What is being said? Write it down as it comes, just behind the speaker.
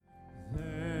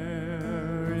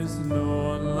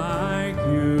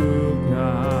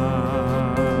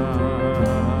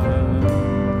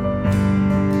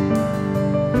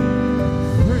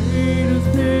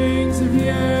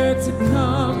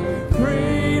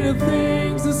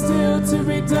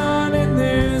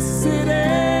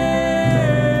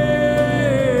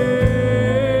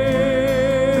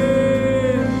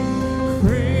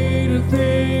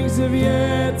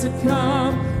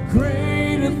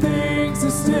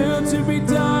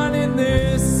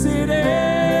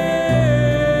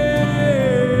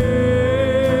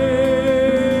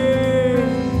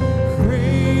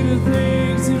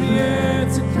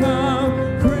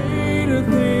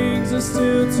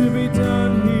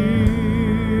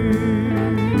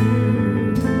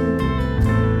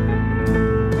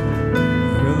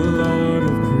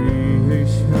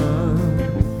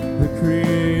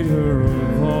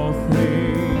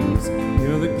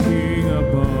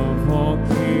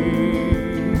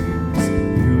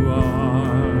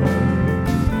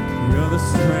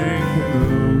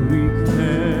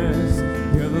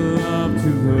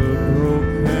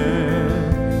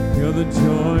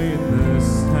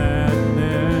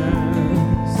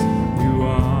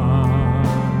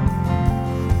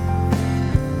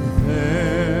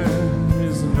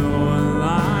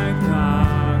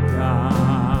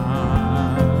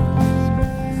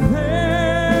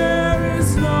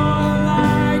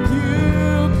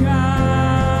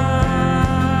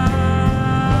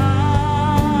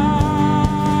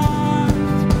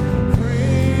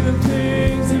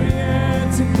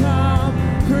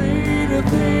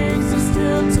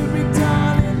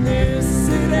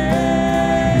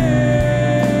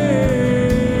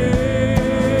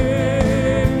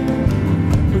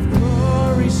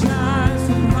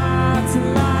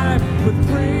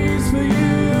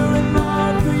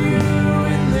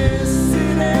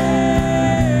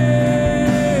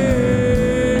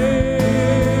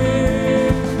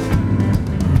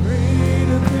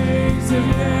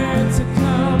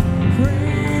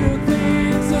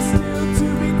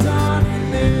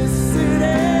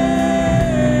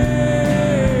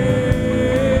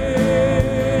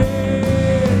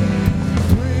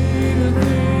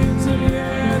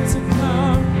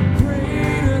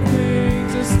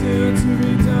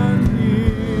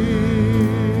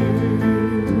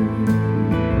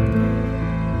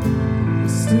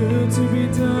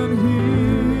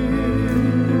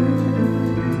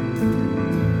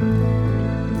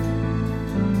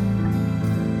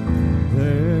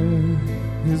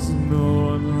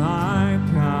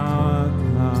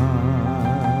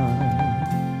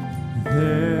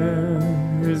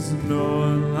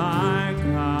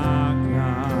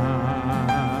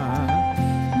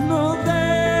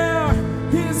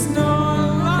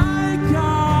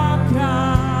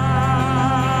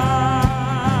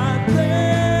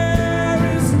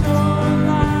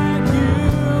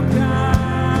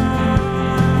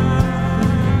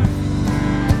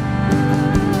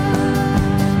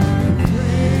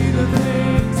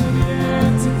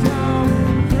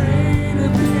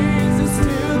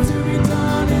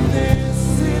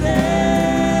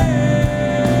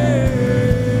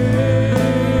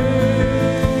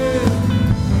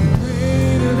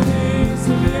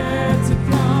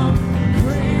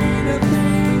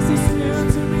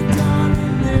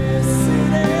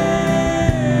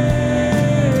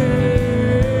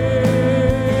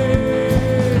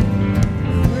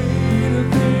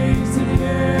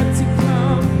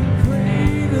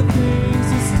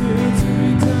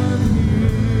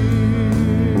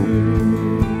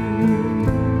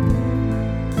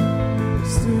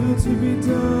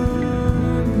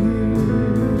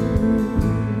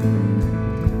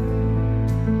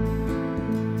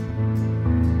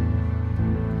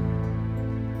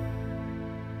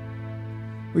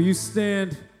Will you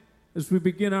stand as we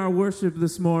begin our worship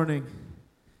this morning,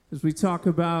 as we talk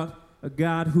about a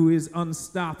God who is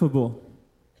unstoppable.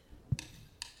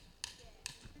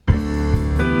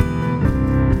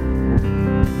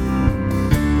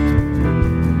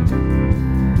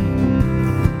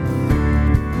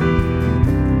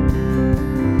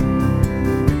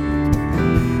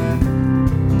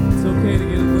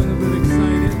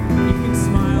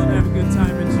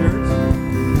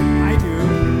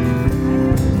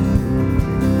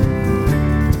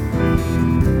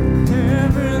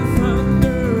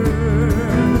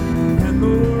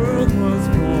 World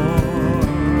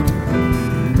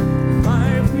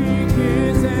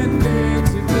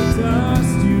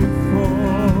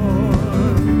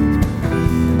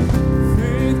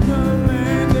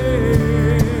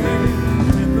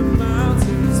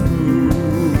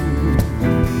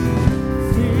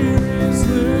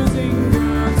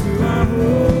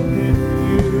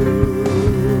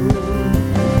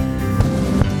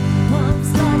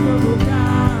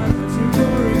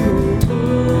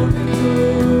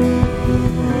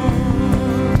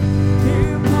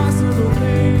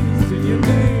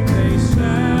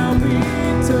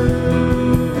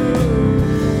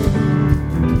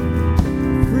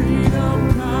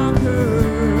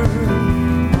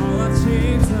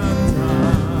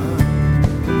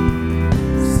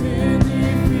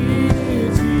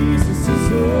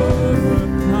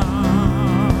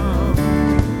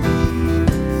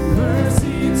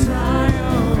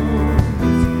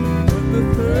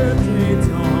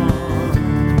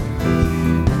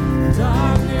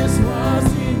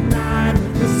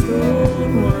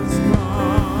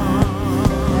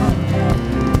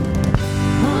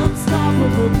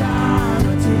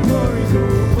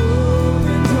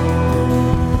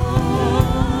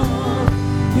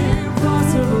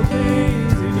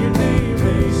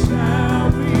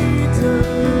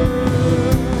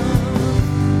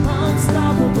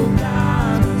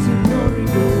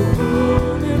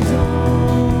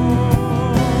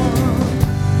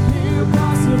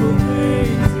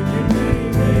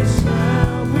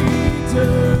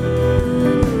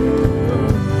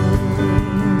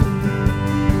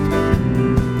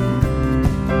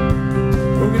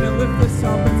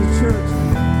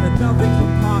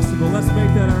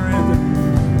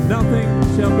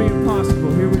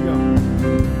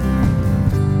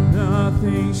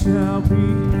shall be.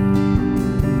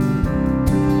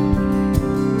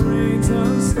 Reigns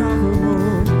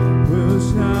unstoppable, we'll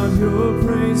shout your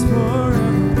praise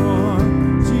forevermore.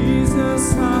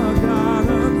 Jesus, our God.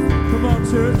 Come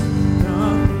on, church.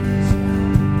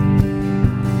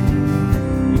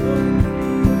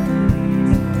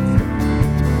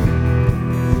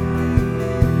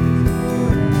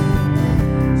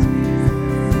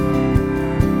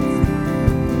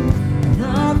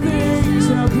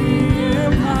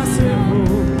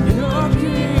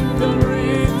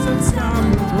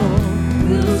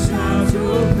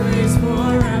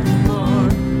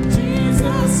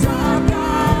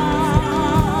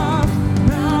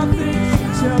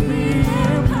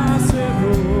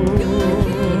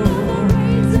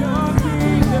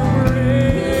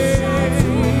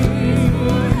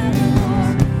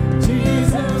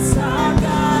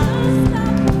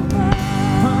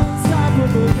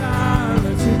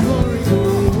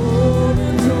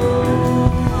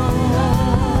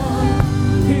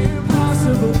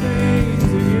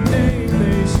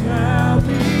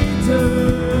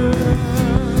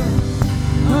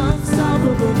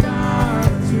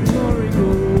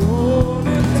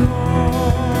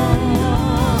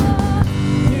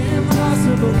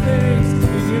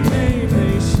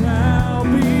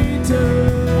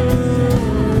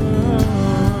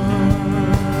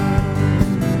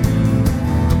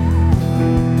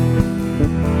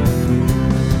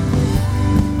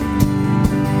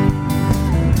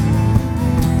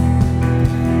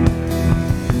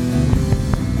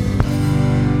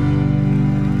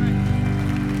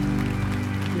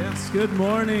 Good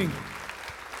morning.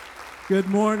 Good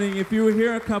morning. If you were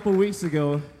here a couple weeks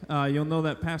ago, you'll know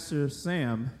that Pastor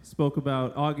Sam spoke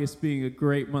about August being a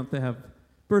great month to have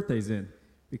birthdays in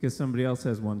because somebody else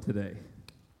has one today.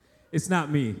 It's not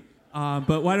me.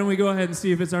 But why don't we go ahead and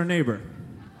see if it's our neighbor?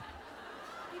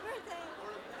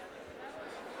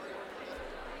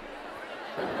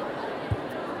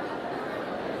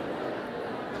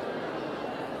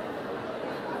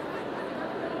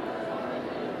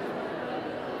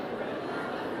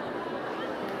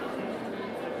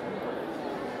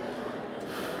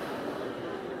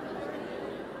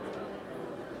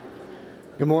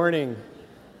 Good morning.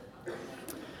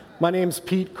 My name's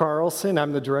Pete Carlson.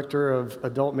 I'm the director of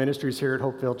adult ministries here at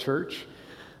Hopevale Church.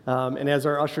 And as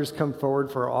our ushers come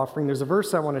forward for our offering, there's a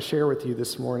verse I want to share with you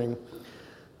this morning.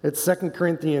 It's 2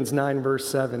 Corinthians 9, verse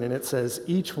 7, and it says,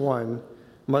 "Each one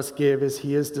must give as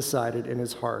he has decided in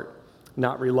his heart,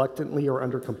 not reluctantly or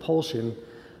under compulsion,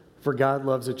 for God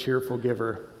loves a cheerful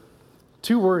giver."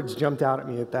 Two words jumped out at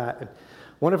me at that.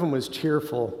 One of them was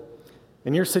cheerful.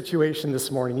 In your situation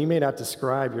this morning, you may not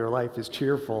describe your life as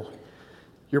cheerful.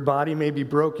 Your body may be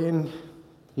broken.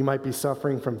 You might be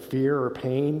suffering from fear or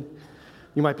pain.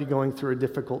 You might be going through a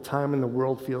difficult time and the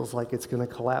world feels like it's going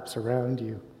to collapse around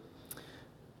you.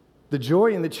 The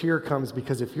joy and the cheer comes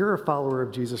because if you're a follower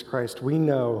of Jesus Christ, we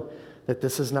know that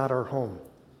this is not our home.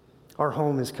 Our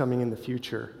home is coming in the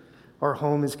future. Our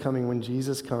home is coming when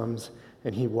Jesus comes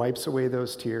and he wipes away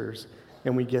those tears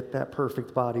and we get that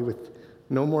perfect body with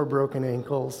no more broken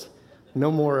ankles,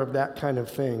 no more of that kind of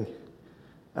thing.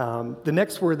 The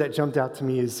next word that jumped out to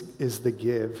me is the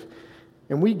give.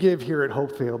 And we give here at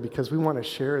Hopevale because we want to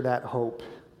share that hope,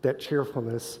 that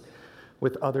cheerfulness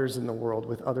with others in the world,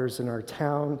 with others in our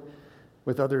town,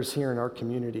 with others here in our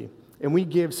community. And we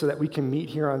give so that we can meet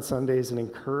here on Sundays and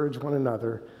encourage one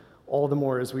another all the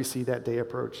more as we see that day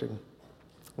approaching.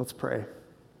 Let's pray.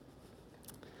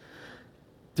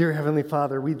 Dear Heavenly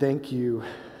Father, we thank you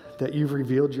that you've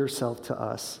revealed yourself to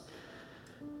us,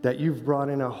 that you've brought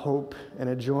in a hope and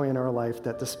a joy in our life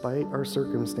that despite our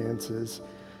circumstances,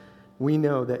 we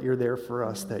know that you're there for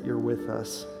us, that you're with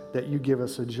us, that you give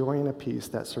us a joy and a peace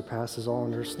that surpasses all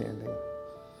understanding.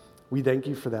 We thank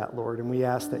you for that, Lord, and we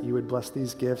ask that you would bless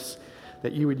these gifts,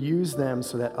 that you would use them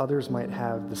so that others might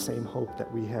have the same hope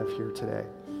that we have here today.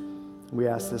 We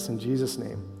ask this in Jesus'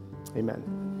 name. Amen.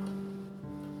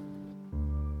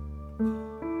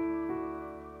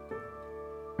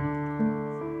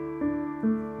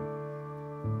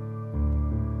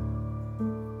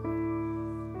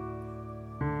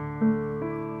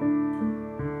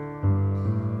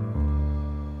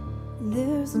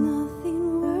 There's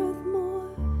nothing worth more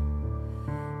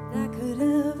that could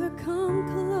ever come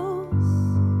close.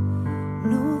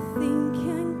 Nothing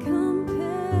can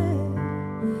compare.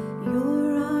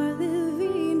 You're our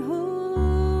living hope.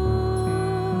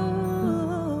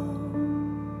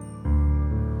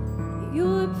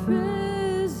 Your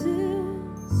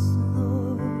presence,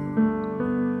 Lord.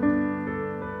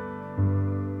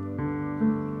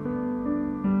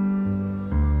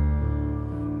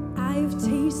 I've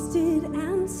tasted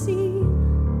and seen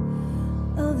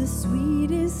the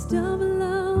sweetest of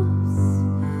loves,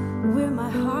 where my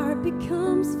heart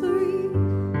becomes free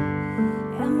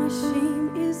and my shame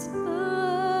is undone.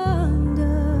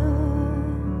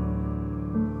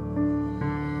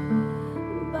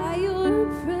 By your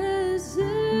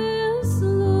presence,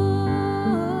 Lord.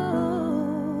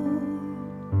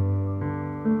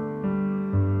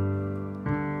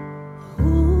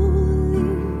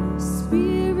 Holy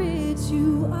Spirit,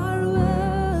 you are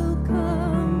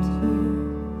welcomed here.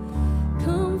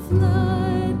 Come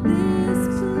flood this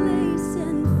place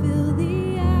and fill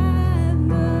the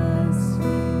atmosphere.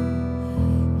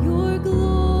 Your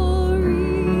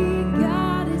glory,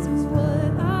 God, is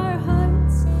what our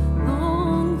hearts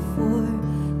long for,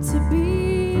 to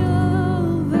be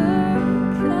overcome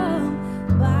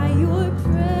by your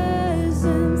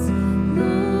presence,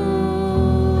 Lord.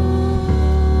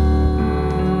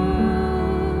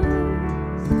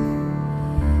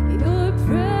 Your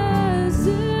presence,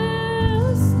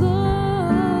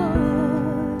 Lord.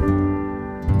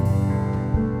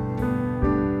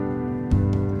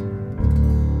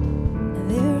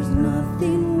 There's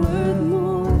nothing worth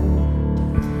more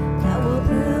that will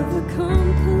ever come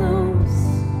close.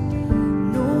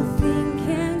 Nothing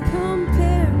can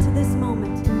compare to this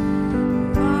moment.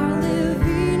 Our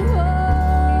living hope.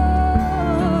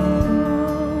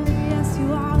 Yes, you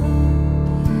are.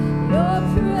 Your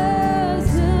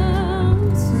presence,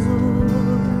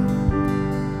 Lord.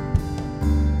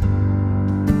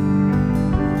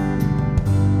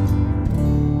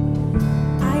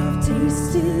 I have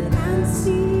tasted and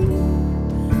seen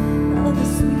of the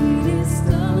sweetest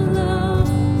of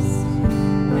loves,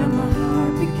 where my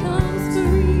heart becomes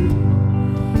free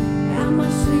and my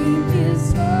shame is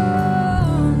undone.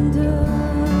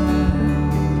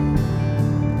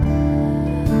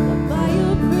 By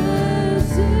your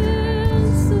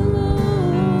presence,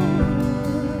 Lord.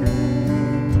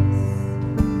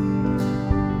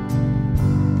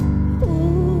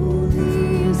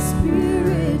 Holy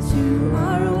Spirit, you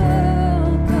are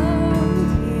welcomed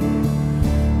here.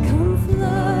 Come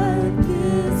flood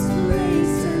this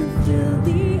place and fill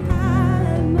the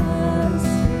atmosphere.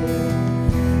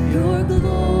 Your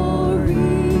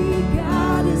glory,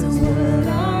 God, is what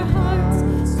our hearts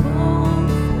long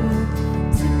for,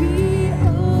 to be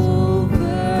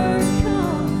overcome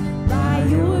by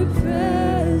your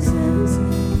presence,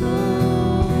 Lord.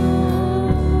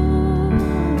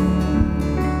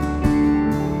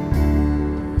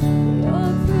 Your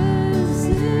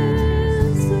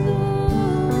presence,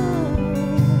 Lord.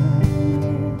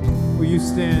 Will you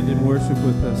stand and worship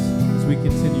with us as we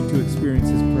continue to experience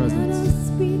His Let presence? us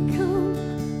become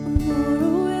more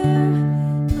aware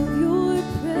of your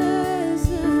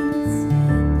presence.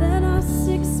 Let us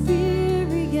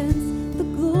experience the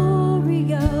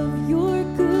glory of your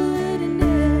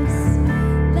goodness.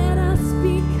 Let us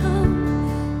become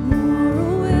more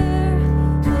aware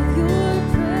of your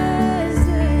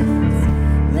presence.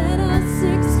 Let us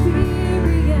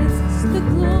experience the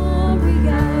glory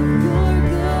of your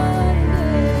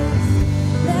goodness.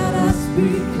 Let us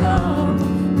become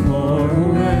More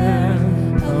aware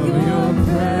of your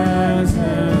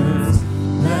presence.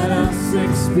 Let us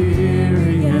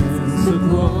experience the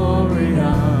glory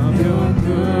of your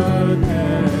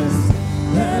goodness.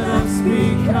 Let us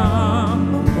become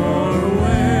more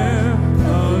aware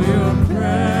of your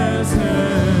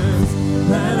presence.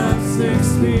 Let us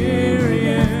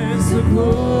experience the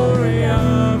glory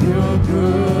of your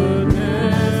goodness.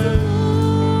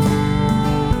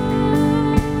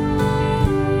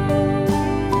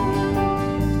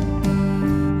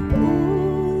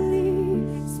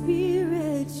 Holy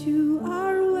Spirit, you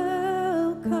are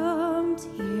welcomed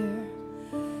here.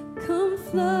 Come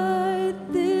flood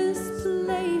this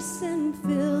place and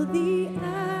fill the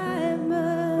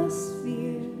atmosphere.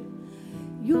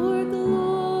 Your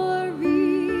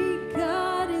glory,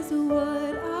 God, is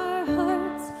what our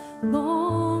hearts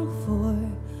long for,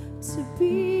 to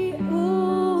be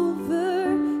overcome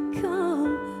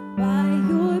by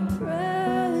your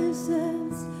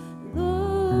presence,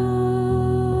 Lord.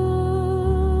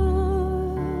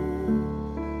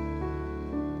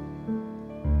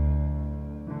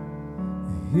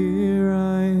 Here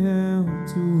I am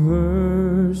to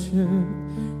worship.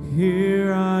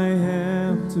 Here I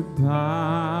am to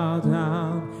bow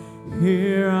down.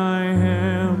 Here I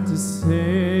am to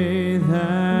say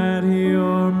that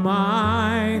you're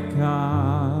my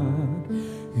God.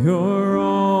 You're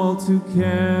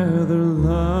altogether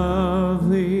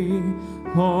lovely,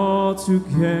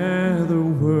 altogether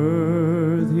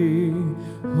worthy,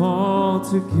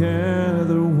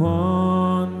 altogether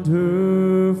wonderful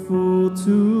to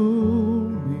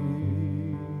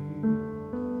me.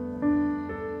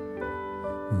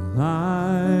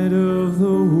 light of the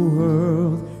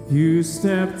world, you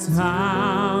stepped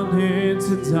out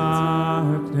into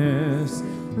darkness.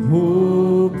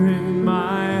 Open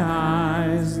my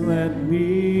eyes, let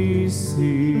me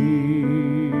see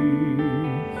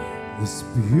this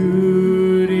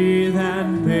beauty that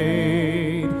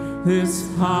made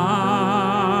this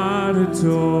heart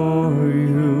adore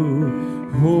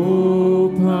you.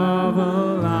 Hope of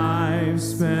a life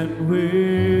spent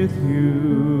with you.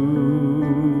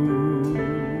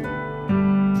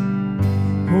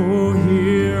 Oh,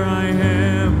 here I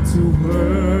am to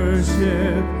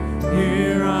worship.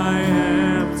 Here I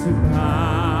am to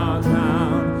bow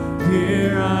down.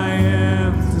 Here I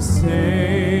am to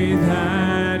say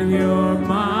that you're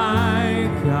my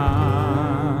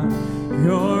God.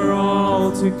 You're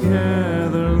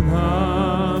altogether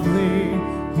lovely,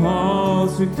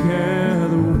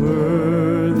 altogether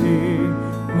worthy,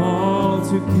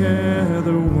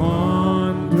 altogether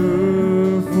wonderful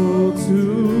to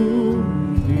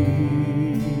me.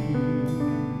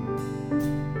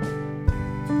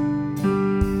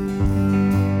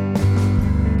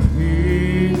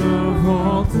 King of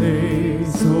all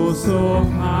days, oh so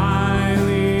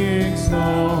highly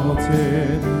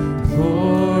exalted,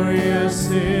 glorious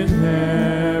in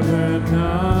heaven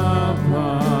above.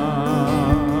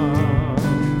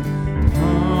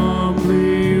 Humbly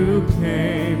you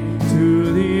came to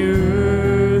the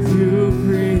earth you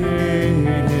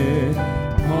created,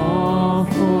 all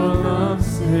for love's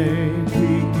sake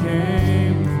we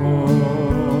came for.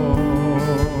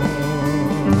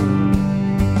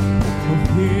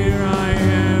 Here I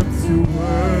am to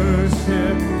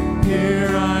worship,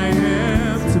 here I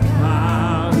am to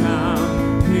bow down,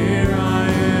 here I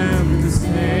am to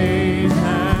say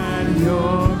that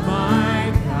you're my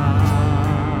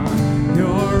God.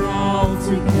 You're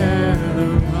altogether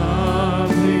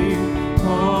lovely,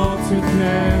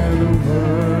 altogether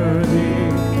worthy,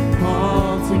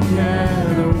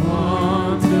 altogether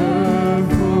wonderful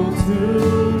to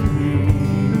me.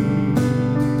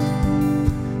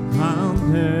 I'll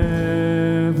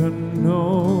never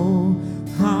know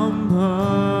how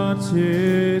much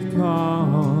it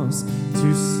costs to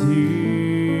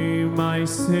see my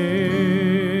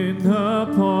sin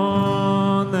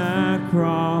upon that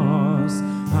cross.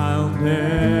 I'll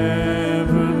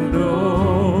never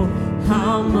know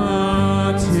how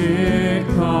much it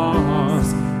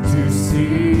costs to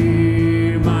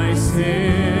see my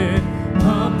sin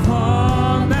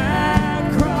upon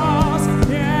that cross.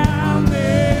 Yeah, I'll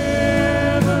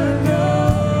never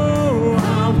know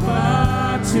how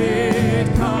much it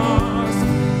costs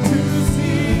to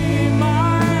see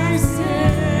my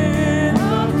sin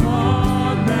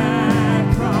upon that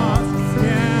cross.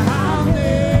 Yeah, I'll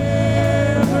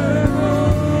never know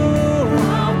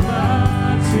how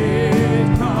much it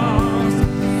costs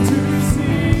to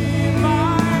see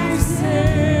my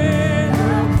sin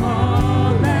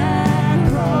upon that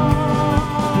cross.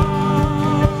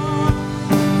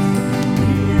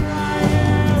 Here I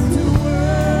am to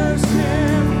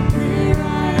worship, here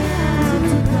I am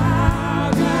to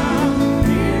bow down,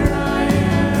 here I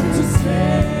am to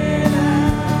say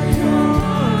that you're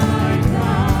my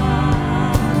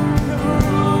God. You're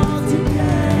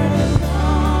altogether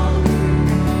lovely,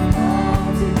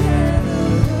 altogether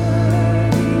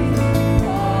worthy,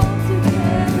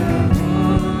 altogether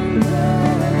wonderful.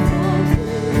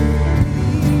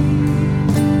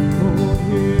 Oh,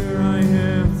 here I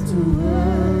am to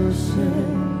worship.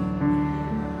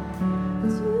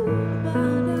 To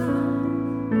bow down,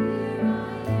 here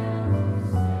I am.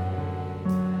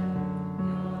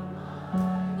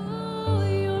 Oh,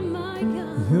 you're my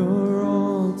God. You're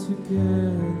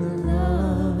altogether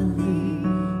lovely,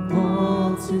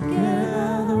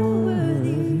 altogether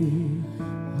worthy,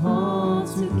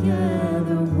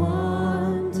 altogether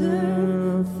wonderful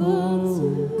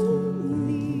to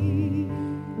me.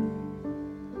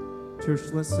 Church,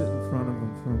 let's sit in front of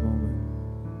him for a moment.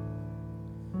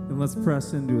 And let's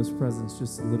press into his presence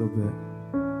just a little bit.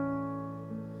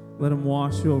 Let him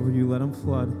wash over you, let him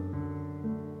flood.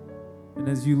 And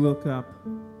as you look up,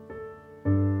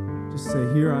 just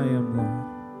say, here I am, Lord.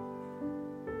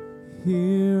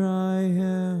 Here I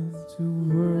am to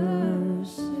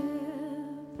worship.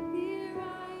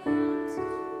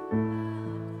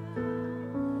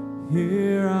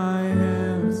 Here I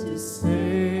am to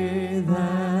say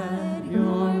that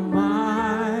you're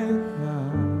my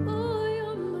God.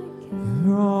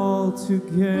 You're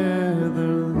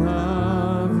altogether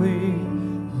lovely,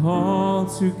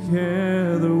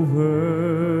 altogether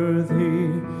worthy,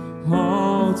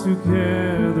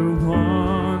 altogether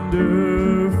wonderful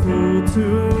to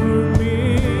me.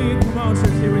 Come on,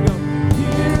 church, here we go.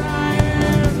 Here I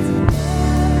am.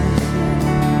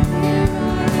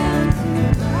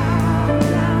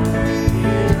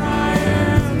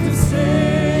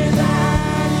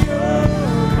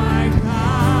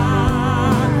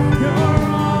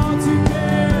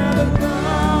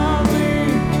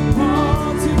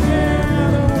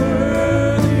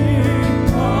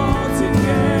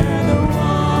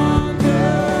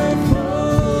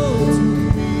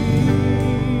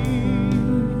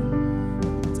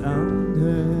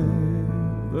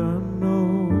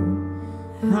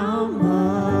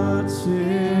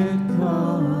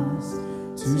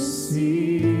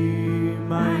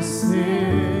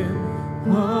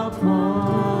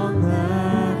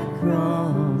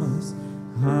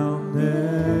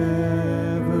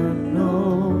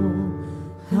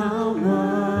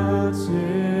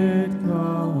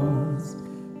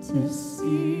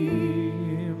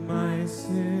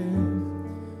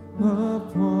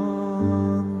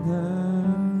 upon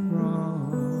that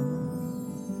cross.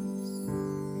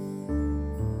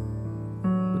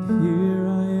 But here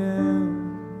I am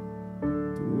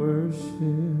to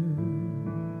worship.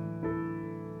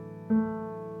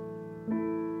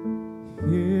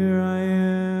 Here I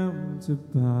am to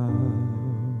bow.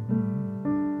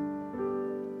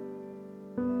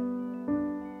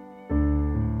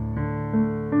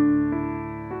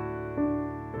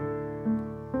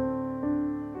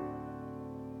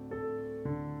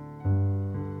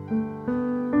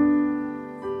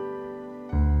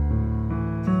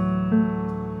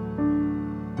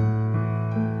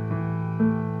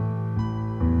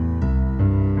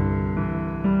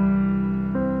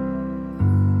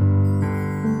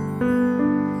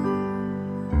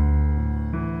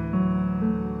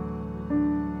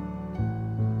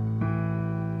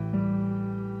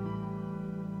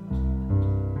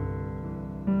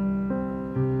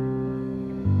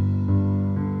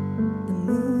 The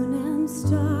moon and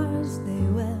stars, they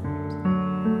wept.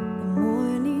 The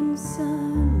morning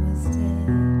sun was dead.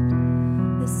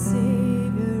 The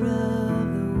Savior of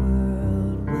the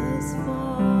world was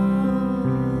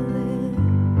fallen.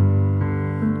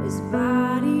 His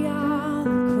body on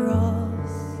the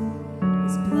cross,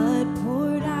 His blood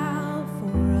poured out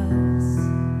for us.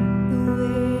 The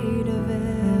weight of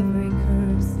every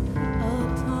curse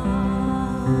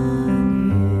upon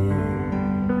Him.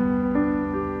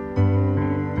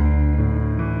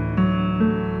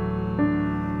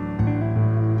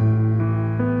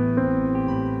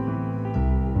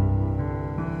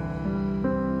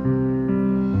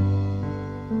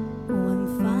 One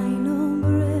final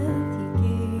breath He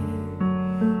gave,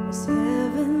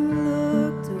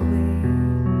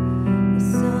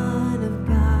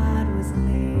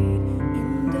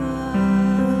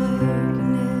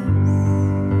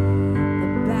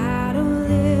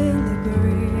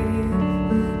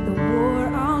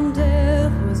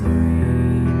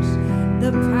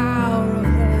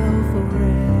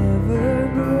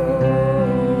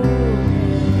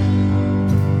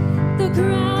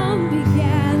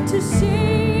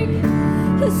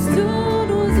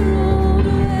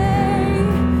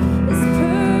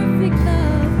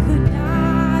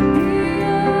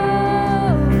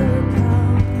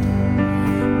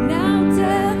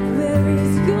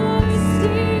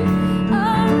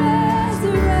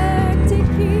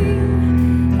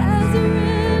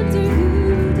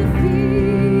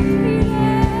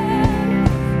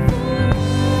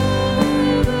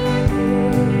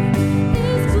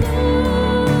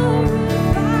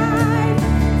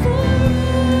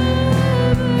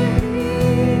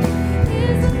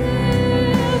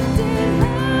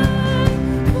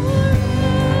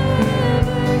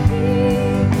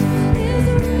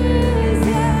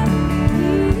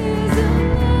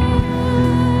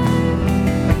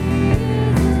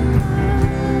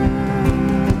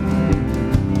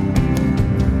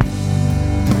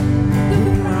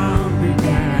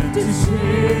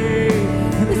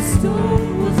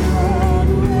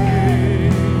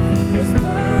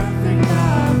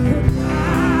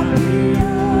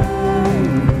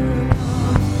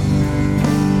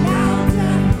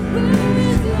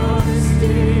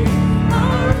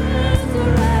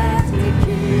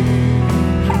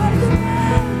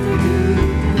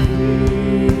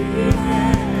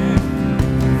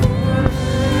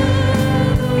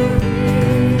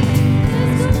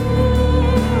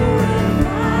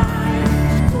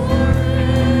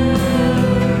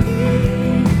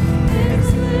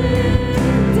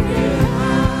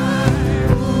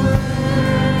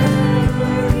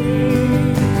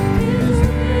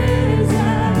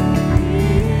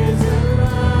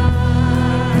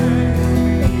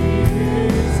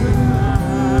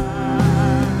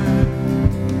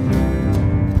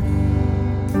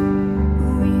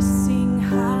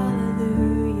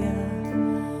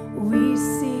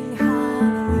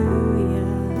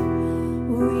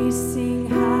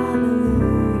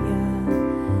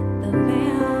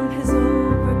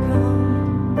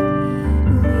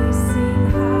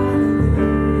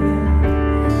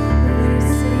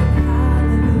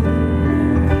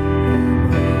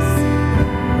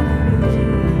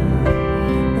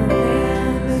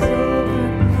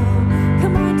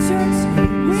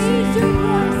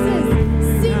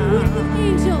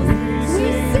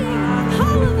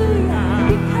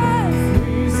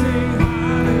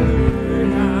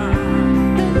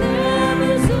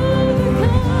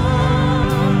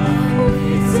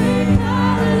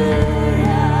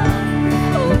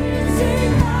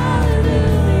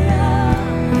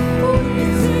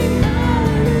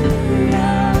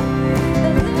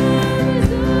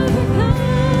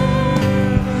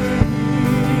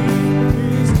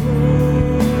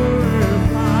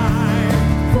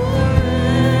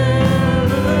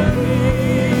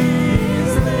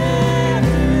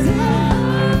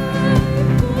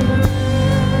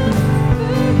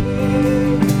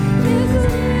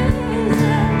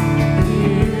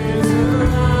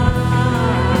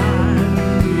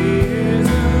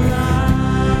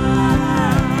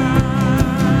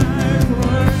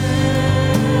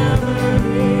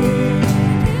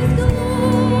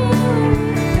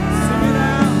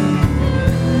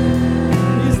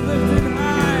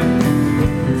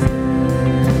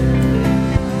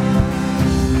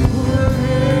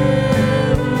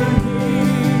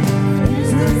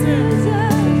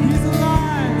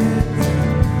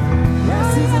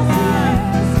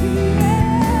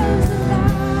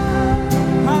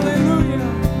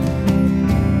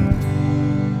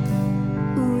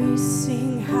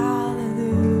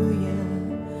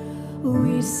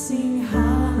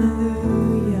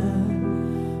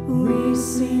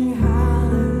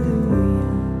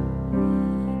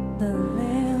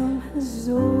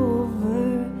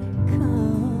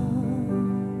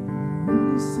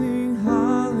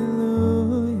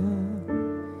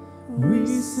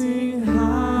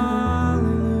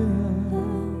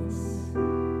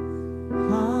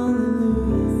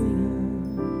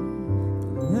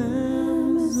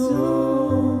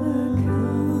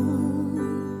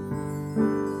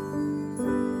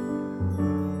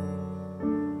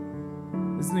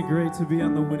 be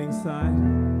on the winning side?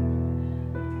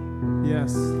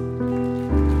 Yes.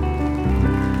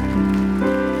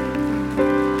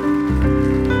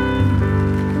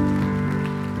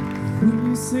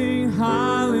 We sing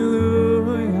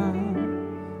hallelujah.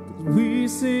 We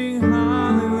sing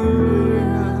hallelujah.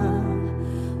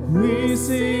 We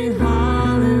sing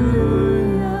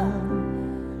hallelujah.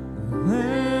 The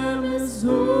Lamb is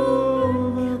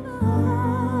overcome.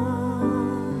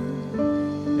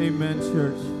 Amen,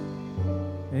 church.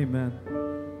 Amen.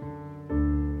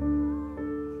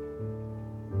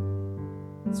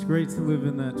 It's great to live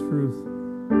in that truth.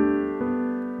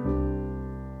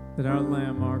 That our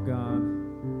Lamb, our God,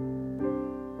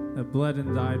 that bled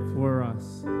and died for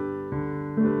us,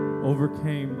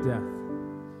 overcame death.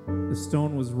 The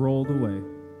stone was rolled away.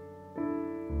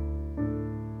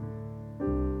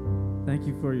 Thank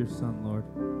you for your Son, Lord.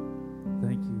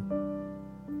 Thank you.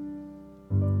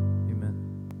 Amen.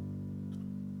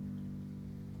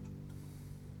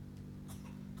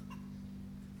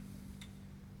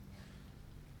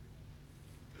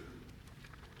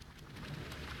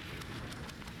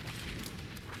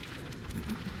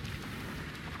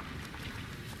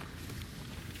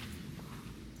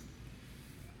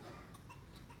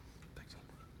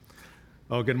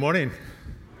 Oh, good morning.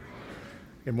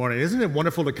 Good morning. Isn't it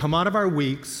wonderful to come out of our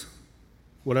weeks,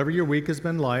 whatever your week has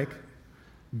been like,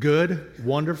 good,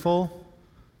 wonderful,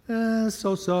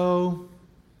 so-so,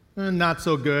 not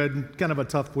so good, kind of a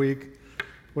tough week,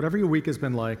 whatever your week has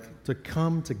been like, to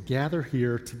come to gather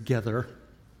here together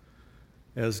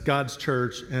as God's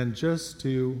church and just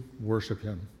to worship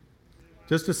Him,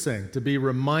 just to sing, to be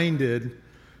reminded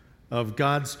of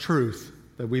God's truth,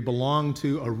 that we belong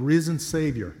to a risen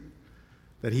Savior,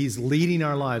 that He's leading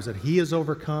our lives, that He has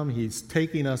overcome, He's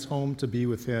taking us home to be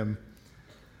with Him.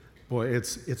 Boy,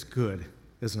 it's good,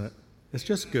 isn't it? It's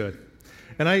just good.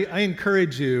 And I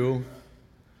encourage you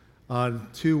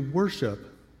to worship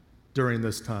during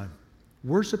this time.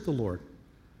 Worship the Lord.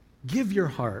 Give your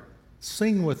heart.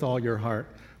 Sing with all your heart.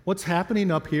 What's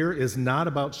happening up here is not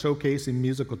about showcasing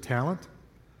musical talent.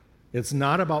 It's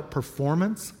not about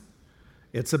performance.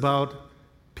 It's about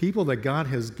people that God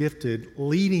has gifted,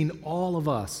 leading all of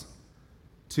us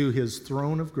to His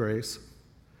throne of grace,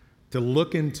 to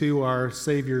look into our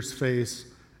Savior's face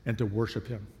and to worship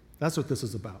Him. That's what this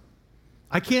is about.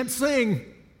 I can't sing.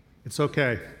 It's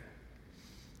okay.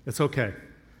 It's okay.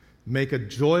 Make a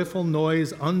joyful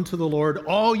noise unto the Lord,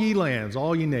 all ye lands,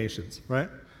 all ye nations, right?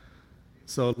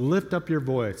 So lift up your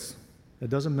voice. It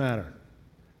doesn't matter.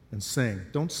 And sing.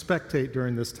 Don't spectate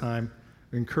during this time.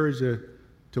 I encourage you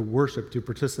to worship, to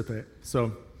participate.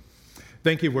 So,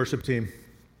 thank you, worship team.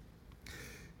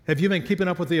 Have you been keeping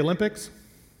up with the Olympics?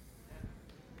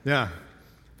 Yeah.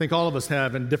 I think all of us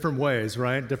have in different ways,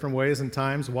 right? Different ways and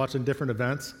times, watching different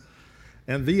events.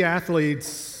 And the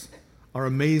athletes are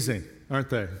amazing, aren't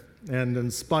they? And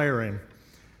inspiring.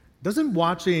 Doesn't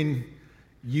watching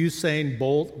Usain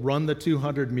Bolt run the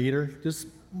 200 meter just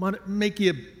make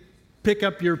you pick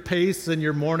up your pace in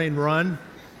your morning run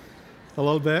a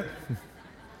little bit?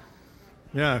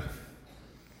 Yeah.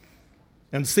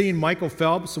 And seeing Michael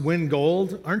Phelps win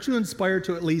gold, aren't you inspired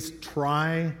to at least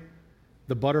try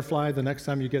the butterfly the next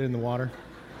time you get in the water?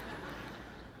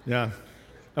 Yeah.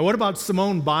 And what about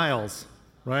Simone Biles,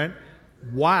 right?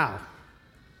 Wow.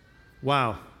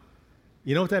 Wow.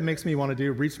 You know what that makes me want to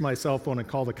do? Reach my cell phone and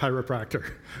call the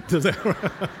chiropractor. Does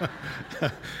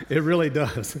that? It really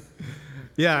does.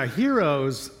 Yeah,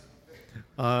 heroes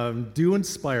do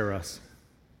inspire us.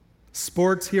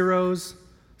 Sports heroes,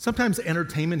 sometimes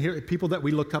entertainment heroes, people that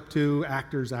we look up to,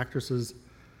 actors, actresses,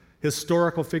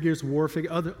 historical figures, war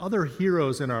figures, other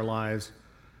heroes in our lives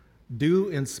do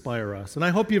inspire us. And I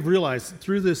hope you've realized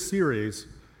through this series,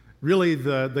 really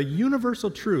the universal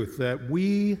truth that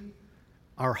we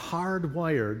are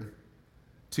hardwired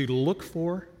to look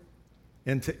for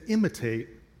and to imitate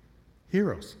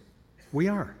heroes. We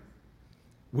are.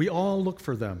 We all look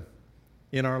for them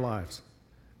in our lives.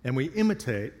 And we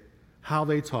imitate how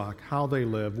they talk, how they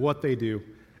live, what they do.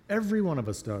 Every one of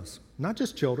us does. Not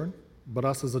just children, but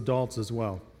us as adults as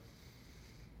well.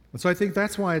 And so I think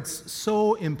that's why it's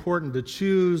so important to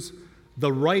choose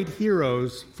the right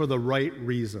heroes for the right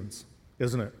reasons,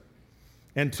 isn't it?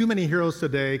 And too many heroes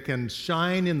today can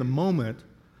shine in the moment,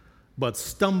 but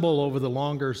stumble over the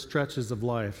longer stretches of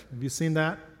life. Have you seen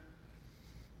that?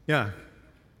 Yeah.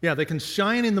 Yeah, they can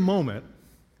shine in the moment,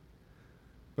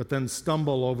 but then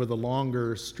stumble over the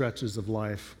longer stretches of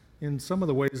life in some of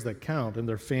the ways that count in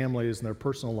their families and their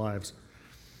personal lives.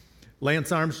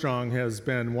 Lance Armstrong has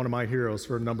been one of my heroes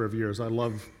for a number of years. I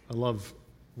love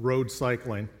road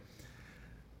cycling.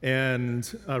 And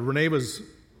Renee was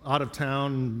out of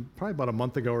town probably about a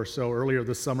month ago or so, earlier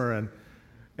this summer, and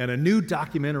a new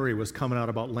documentary was coming out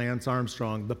about Lance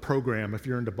Armstrong, the program. If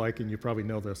you're into biking, you probably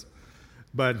know this.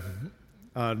 But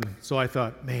so I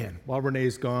thought, man, while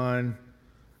Renee's gone,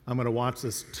 I'm going to watch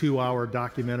this 2-hour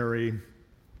documentary.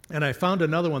 And I found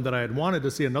another one that I had wanted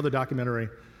to see, another documentary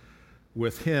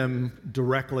with him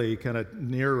directly kind of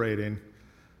narrating.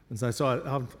 And so I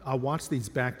saw I'll watch these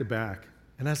back to back.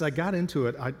 And as I got into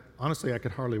it, honestly, I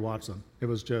could hardly watch them. It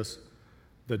was just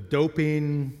the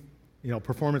doping,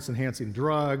 performance-enhancing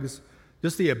drugs,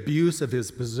 just the abuse of his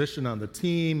position on the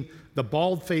team, the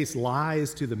bald-faced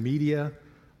lies to the media.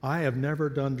 I have never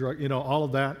done drug, all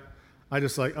of that. I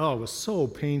just it was so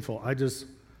painful.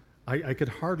 I could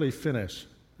hardly finish.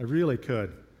 I really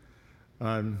could.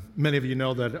 Many of you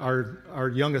know that our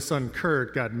youngest son,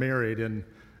 Kurt, got married in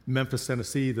Memphis,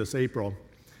 Tennessee this April.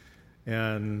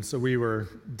 And so we were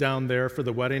down there for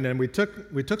the wedding, and we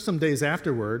took some days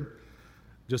afterward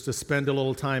just to spend a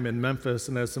little time in Memphis.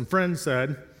 And as some friends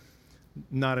said,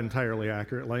 not entirely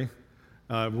accurately,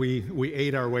 we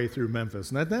ate our way through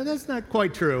Memphis. And that's not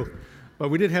quite true, but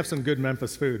we did have some good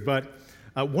Memphis food. But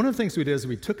one of the things we did is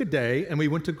we took a day and we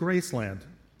went to Graceland,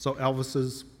 so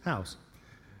Elvis's house,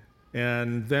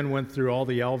 and then went through all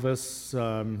the Elvis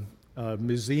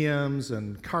museums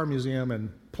and car museum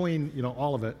and plane,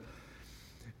 all of it,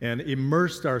 and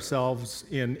immersed ourselves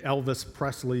in Elvis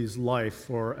Presley's life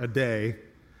for a day.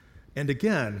 And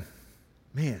again,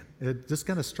 man, it just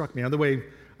kind of struck me. On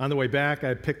the way back,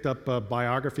 I picked up a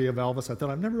biography of Elvis. I thought,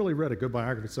 I've never really read a good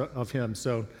biography of him,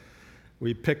 so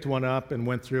we picked one up and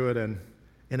went through it, and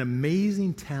an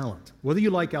amazing talent. Whether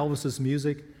you like Elvis's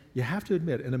music, you have to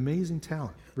admit, an amazing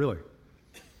talent, really.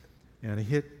 And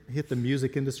he hit the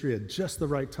music industry at just the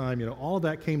right time. All of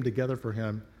that came together for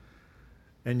him.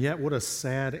 And yet, what a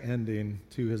sad ending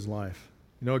to his life.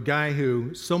 A guy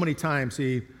who so many times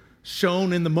he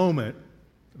shone in the moment,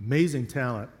 amazing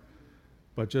talent,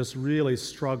 but just really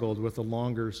struggled with the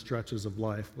longer stretches of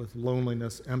life, with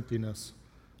loneliness, emptiness,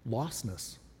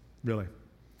 lostness, really.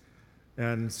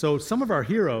 And so some of our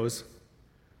heroes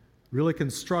really can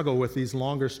struggle with these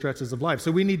longer stretches of life.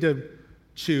 So we need to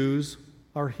choose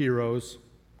our heroes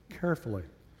carefully.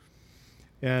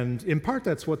 And in part,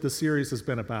 that's what the series has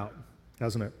been about,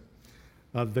 hasn't it?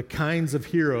 The kinds of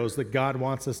heroes that God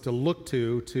wants us to look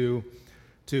to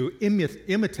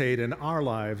imitate in our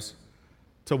lives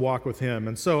to walk with Him.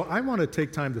 And so I want to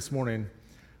take time this morning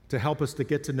to help us to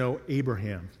get to know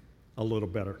Abraham a little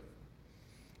better.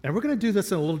 And we're going to do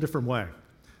this in a little different way. I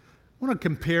want to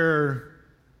compare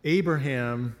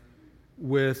Abraham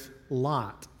with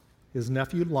Lot, his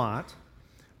nephew Lot.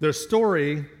 Their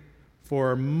story,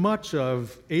 for much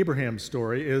of Abraham's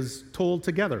story, is told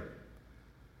together.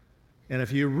 And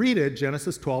if you read it,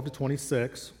 Genesis 12 to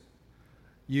 26,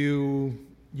 you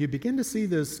begin to see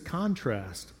this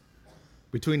contrast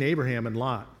between Abraham and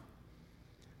Lot.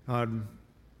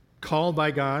 Called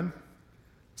by God,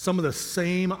 some of the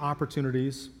same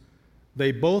opportunities.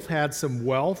 They both had some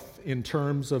wealth in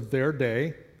terms of their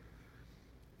day,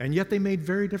 and yet they made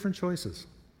very different choices.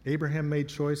 Abraham made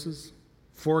choices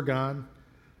for God.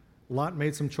 Lot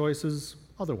made some choices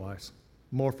otherwise,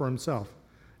 more for himself.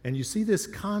 And you see this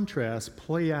contrast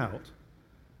play out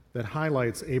that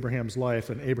highlights Abraham's life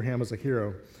and Abraham as a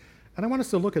hero. And I want us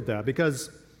to look at that because,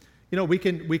 we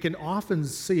can often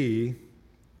see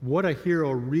what a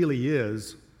hero really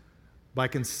is by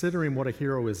considering what a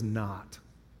hero is not.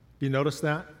 You notice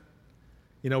that?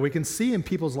 We can see in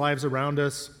people's lives around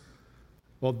us,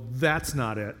 well, that's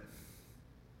not it.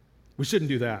 We shouldn't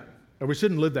do that, or we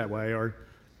shouldn't live that way, or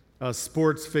a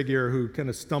sports figure who kind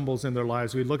of stumbles in their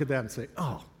lives, we look at that and say,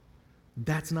 oh,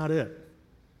 that's not it.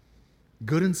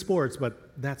 Good in sports,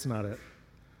 but that's not it.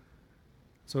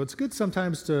 So it's good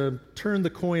sometimes to turn the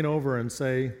coin over and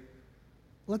say,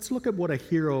 let's look at what a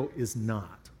hero is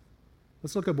not.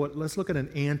 Let's look at an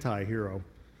anti-hero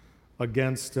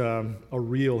against a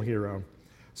real hero.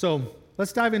 So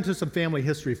let's dive into some family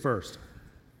history first.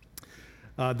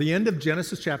 The end of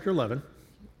Genesis chapter 11,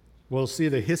 we'll see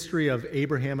the history of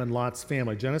Abraham and Lot's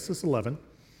family. Genesis 11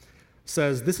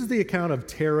 says, this is the account of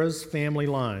Terah's family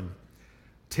line.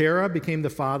 Terah became the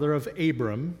father of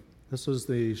Abram. This was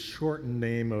the shortened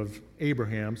name of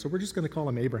Abraham, so we're just going to call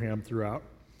him Abraham throughout.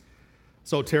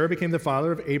 So Terah became the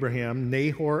father of Abraham,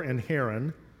 Nahor, and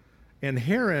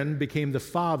Haran became the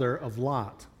father of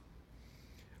Lot.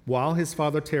 While his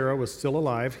father Terah was still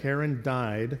alive, Haran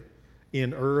died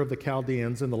in Ur of the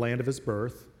Chaldeans in the land of his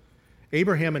birth.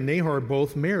 Abraham and Nahor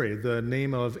both married. The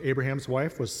name of Abraham's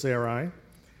wife was Sarai.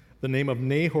 The name of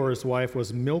Nahor's wife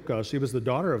was Milcah. She was the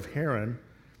daughter of Haran,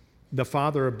 the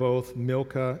father of both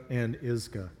Milcah and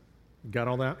Iscah. Got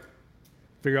all that?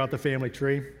 Figure out the family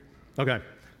tree? Okay,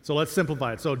 so let's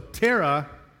simplify it. So Terah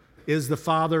is the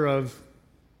father of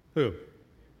who?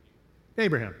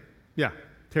 Abraham. Yeah,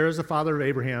 Terah is the father of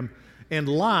Abraham. And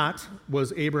Lot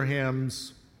was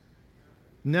Abraham's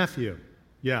nephew.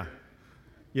 Yeah.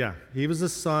 He was the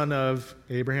son of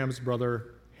Abraham's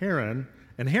brother Haran,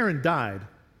 and Haran died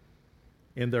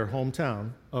in their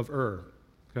hometown of Ur.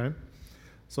 Okay?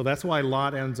 So that's why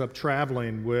Lot ends up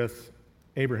traveling with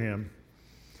Abraham.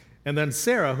 And then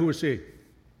Sarah, who was she?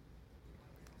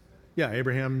 Yeah,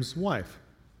 Abraham's wife,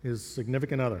 his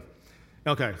significant other.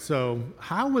 Okay, so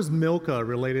how was Milcah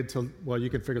related to, well, you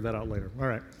can figure that out later. All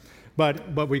right.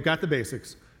 But we've got the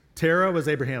basics. Terah was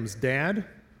Abraham's dad.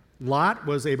 Lot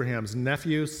was Abraham's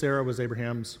nephew. Sarah was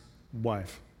Abraham's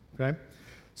wife. Okay?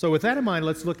 So with that in mind,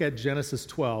 let's look at Genesis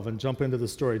 12 and jump into the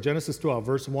story. Genesis 12,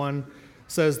 verse 1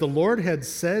 says, "The Lord had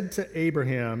said to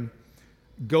Abraham,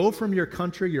 'Go from your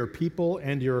country, your people,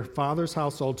 and your father's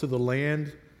household to the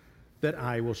land that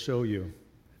I will show you.'"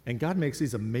 And God makes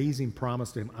these amazing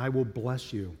promises to him. "I will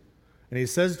bless you." And he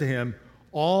says to him,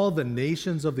 "All the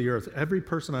nations of the earth, every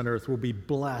person on earth will be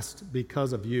blessed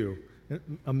because of you."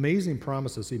 Amazing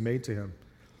promises he made to him.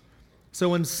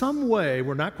 So in some way,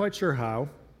 we're not quite sure how,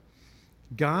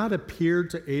 God appeared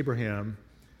to Abraham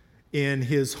in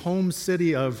his home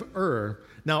city of Ur.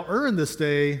 Now, Ur in this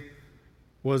day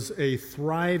was a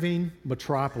thriving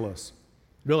metropolis.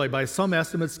 Really, by some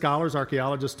estimates, scholars,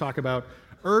 archaeologists talk about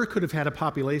Ur could have had a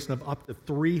population of up to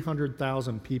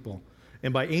 300,000 people.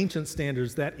 And by ancient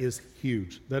standards, that is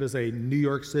huge. That is a New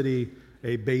York City,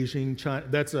 a Beijing, China.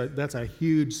 That's a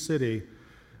huge city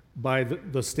by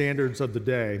the standards of the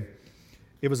day.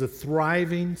 It was a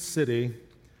thriving city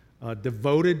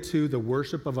devoted to the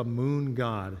worship of a moon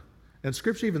god. And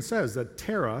Scripture even says that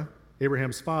Terah,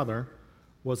 Abraham's father,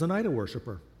 was an idol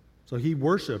worshiper. So he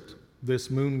worshiped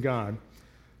this moon god.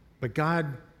 But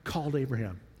God called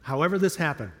Abraham. However this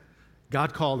happened,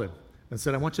 God called him and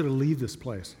said, "I want you to leave this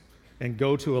place and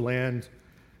go to a land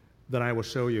that I will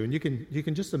show you." And you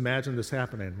can just imagine this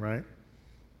happening, right?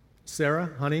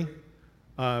 "Sarah, honey,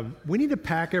 we need to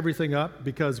pack everything up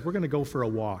because we're going to go for a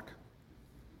walk."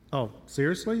 "Oh,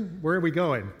 seriously? Where are we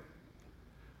going?"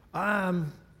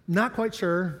 Not quite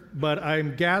sure, but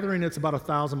I'm gathering it's about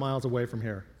 1,000 miles away from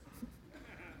here."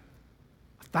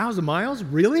 1,000 miles?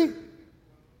 Really?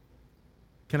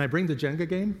 Can I bring the Jenga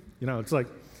game? It's like,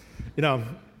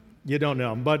 you don't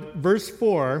know. But verse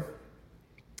 4,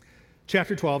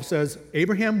 chapter 12 says,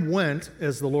 "Abraham went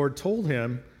as the Lord told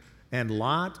him, and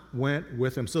Lot went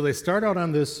with him." So they start out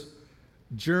on this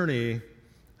journey,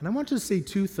 and I want you to see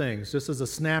two things, just as a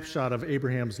snapshot of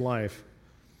Abraham's life.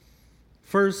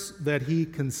 First, that he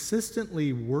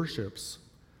consistently worships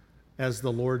as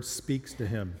the Lord speaks to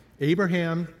him.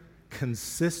 Abraham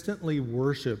consistently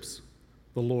worships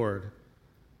the Lord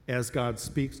as God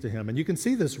speaks to him. And you can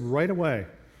see this right away.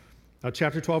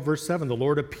 Chapter 12, verse 7, "The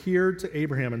Lord appeared to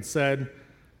Abraham and said,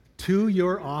 'To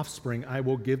your offspring I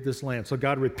will give this land.'" So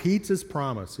God repeats his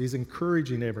promise. He's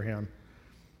encouraging Abraham.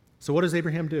 So what does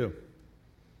Abraham do?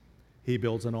 He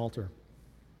builds an altar.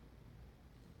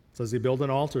 It says he built an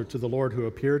altar to the Lord who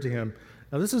appeared to him.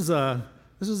 Now this is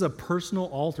a personal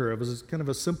altar. It was kind of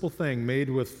a simple thing made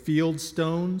with field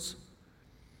stones,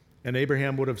 and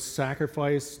Abraham would have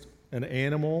sacrificed an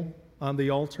animal on the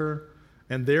altar,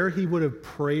 and there he would have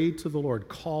prayed to the Lord,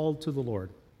 called to the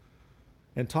Lord,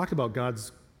 and talked about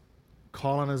God's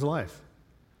call on his life,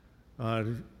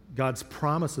 God's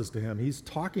promises to him. He's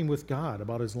talking with God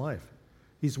about his life.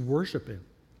 He's worshiping.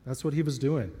 That's what he was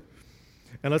doing.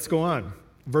 And let's go on.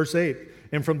 Verse 8,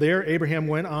 "And from there Abraham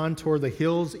went on toward the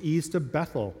hills east of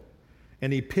Bethel,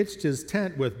 and he pitched his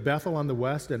tent with Bethel on the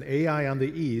west and Ai on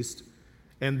the east,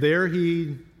 and there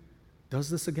he does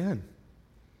this again.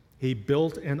 He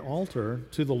built an altar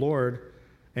to the Lord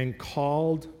and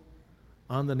called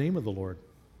on the name of the Lord."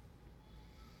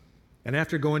 And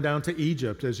after going down to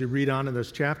Egypt, as you read on in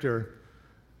this chapter,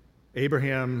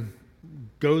 Abraham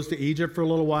goes to Egypt for a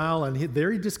little while, and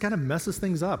there he just kind of messes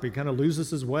things up. He kind of loses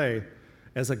his way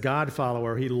as a God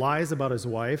follower. He lies about his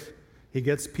wife. He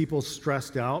gets people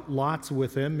stressed out. Lot's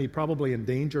with him. He probably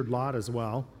endangered Lot as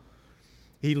well.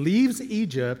 He leaves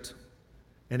Egypt,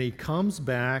 and he comes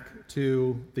back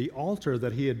to the altar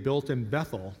that he had built in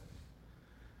Bethel,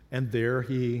 and there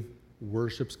he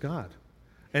worships God.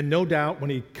 And no doubt when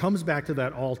he comes back to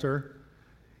that altar,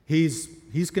 he's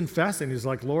confessing. He's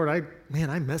like, "Lord,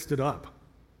 I messed it up.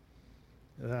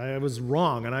 I was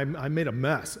wrong, and I made a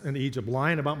mess in Egypt,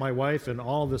 lying about my wife and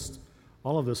all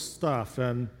of this stuff."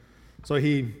 And so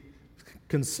he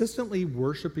consistently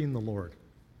worshiping the Lord.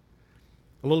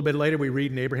 A little bit later, we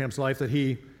read in Abraham's life that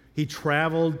he He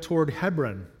traveled toward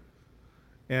Hebron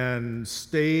and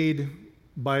stayed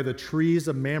by the trees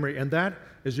of Mamre. And that,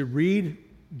 as you read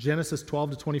Genesis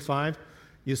 12 to 25,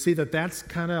 you see that that's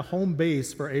kind of home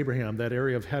base for Abraham, that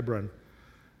area of Hebron.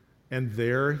 And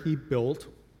there he built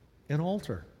an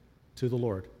altar to the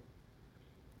Lord.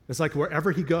 It's like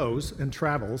wherever he goes and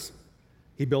travels,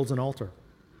 he builds an altar.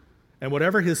 And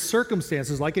whatever his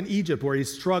circumstances, like in Egypt where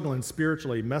he's struggling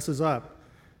spiritually, messes up,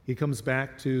 he comes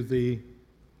back to the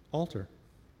altar.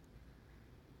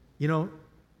 You know,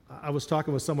 I was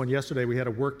talking with someone yesterday. We had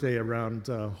a work day around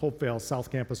Hopevale,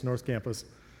 South Campus, North Campus.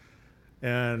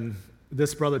 And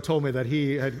this brother told me that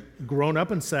he had grown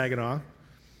up in Saginaw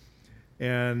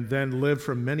and then lived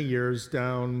for many years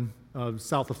down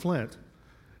south of Flint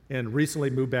and recently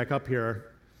moved back up here.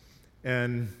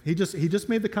 And he just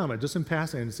made the comment, just in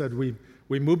passing, and said, we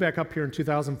moved back up here in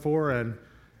 2004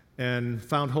 and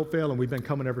found Hopevale, and we've been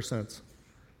coming ever since.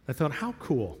 I thought, how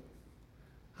cool.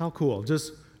 How cool.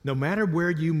 Just no matter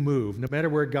where you move, no matter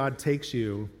where God takes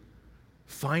you,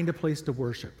 find a place to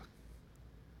worship.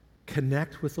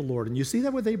 Connect with the Lord. And you see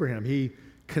that with Abraham. He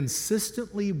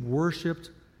consistently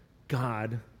worshiped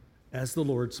God as the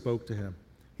Lord spoke to him.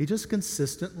 He just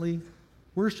consistently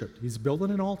worshiped. He's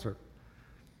building an altar.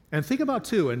 And think about,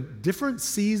 too, in different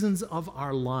seasons of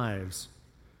our lives,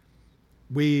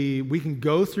 we can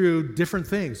go through different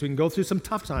things. We can go through some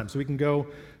tough times. We can go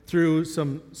through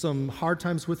some hard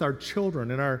times with our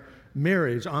children, in our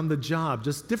marriage, on the job.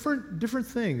 Just different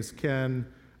things can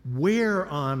wear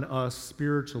on us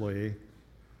spiritually.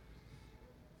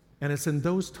 And it's in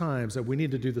those times that we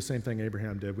need to do the same thing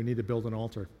Abraham did. We need to build an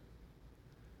altar.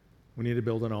 We need to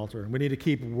build an altar. We need to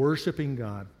keep worshiping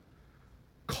God,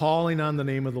 calling on the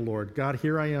name of the Lord. God,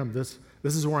 here I am. This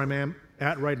is where I'm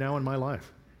at right now in my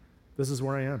life. This is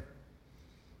where I am.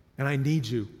 And I need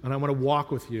you, and I want to walk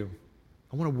with you.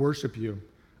 I want to worship you.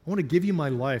 I want to give you my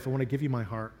life. I want to give you my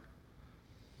heart.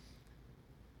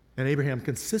 And Abraham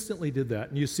consistently did that.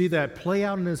 And you see that play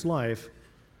out in his life,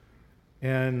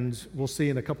 and we'll see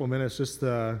in a couple of minutes just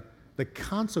the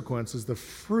consequences, the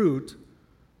fruit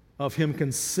of him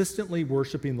consistently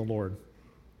worshiping the Lord.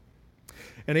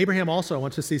 And Abraham also, I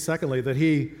want to see secondly, that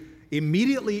he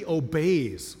immediately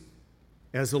obeys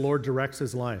as the Lord directs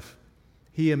his life.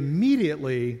 He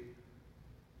immediately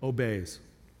obeys.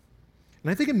 And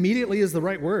I think immediately is the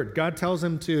right word. God tells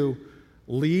him to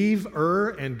leave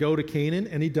Ur and go to Canaan,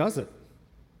 and he does it.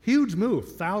 Huge move,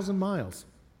 1,000 miles.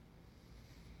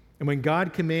 And when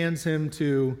God commands him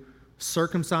to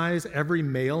circumcise every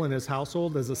male in his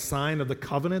household as a sign of the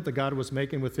covenant that God was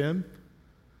making with him,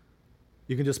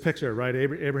 you can just picture it, right?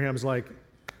 Abraham's like,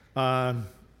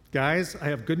 guys, I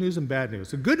have good news and bad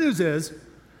news. The good news is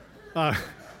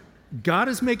God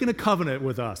is making a covenant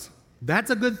with us. That's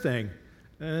a good thing.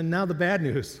 And now the bad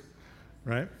news,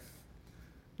 right?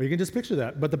 But you can just picture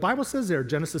that. But the Bible says there,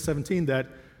 Genesis 17, that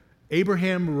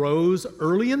Abraham rose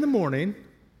early in the morning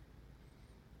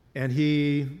and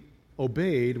he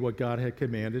obeyed what God had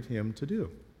commanded him to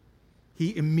do.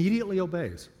 He immediately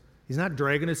obeys. He's not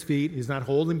dragging his feet. He's not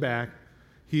holding back.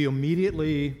 He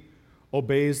immediately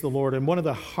obeys the Lord. And one of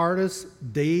the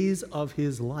hardest days of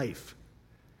his life,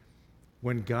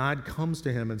 when God comes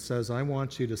to him and says, I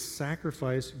want you to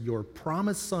sacrifice your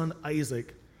promised son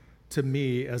Isaac to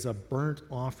me as a burnt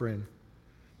offering.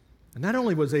 And not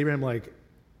only was Abraham like,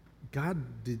 God,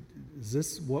 is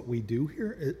this what we do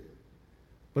here?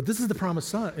 But this is the promised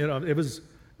son. It was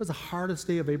the hardest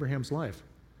day of Abraham's life.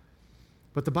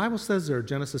 But the Bible says there,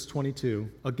 Genesis 22,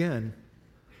 again,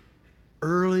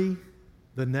 early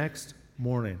the next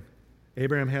morning.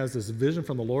 Abraham has this vision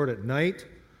from the Lord at night.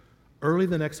 Early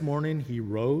the next morning, he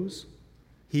rose.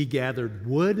 He gathered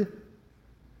wood.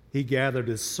 He gathered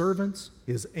his servants,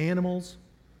 his animals,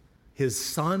 his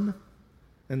son,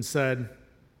 and said,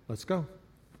 let's go.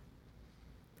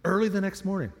 Early the next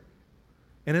morning.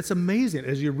 And it's amazing.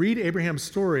 As you read Abraham's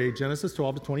story, Genesis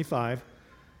 12 to 25,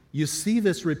 you see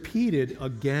this repeated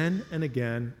again and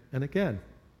again and again.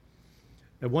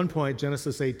 At one point,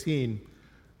 Genesis 18,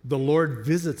 the Lord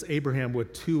visits Abraham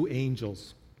with 2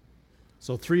 angels.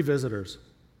 So 3 visitors.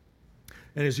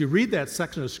 And as you read that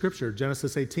section of Scripture,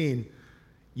 Genesis 18,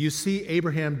 you see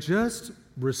Abraham just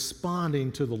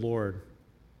responding to the Lord.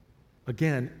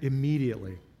 Again,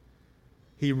 immediately.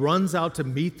 He runs out to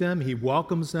meet them. He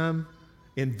welcomes them,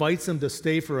 invites them to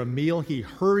stay for a meal. He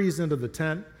hurries into the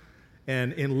tent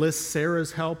and enlists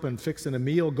Sarah's help in fixing a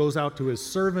meal, goes out to his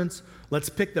servants. Let's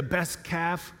pick the best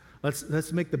calf.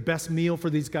 Let's make the best meal for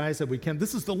these guys that we can.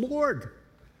 This is the Lord.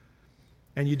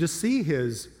 And you just see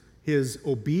his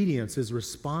obedience, his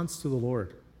response to the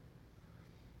Lord.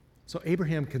 So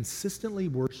Abraham consistently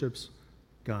worships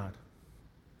God.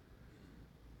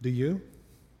 Do you?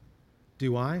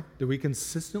 Do I? Do we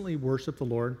consistently worship the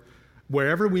Lord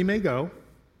wherever we may go,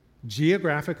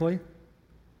 geographically?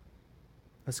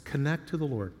 Let's connect to the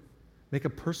Lord. Make a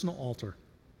personal altar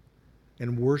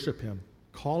and worship Him.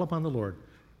 Call upon the Lord.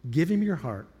 Give Him your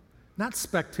heart. Not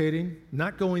spectating,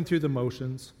 not going through the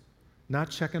motions, not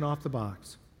checking off the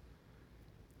box,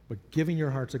 but giving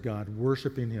your heart to God,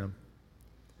 worshiping Him.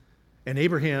 And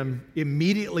Abraham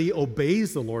immediately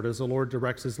obeys the Lord as the Lord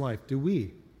directs his life. Do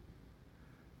we?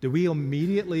 Do we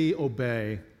immediately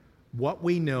obey what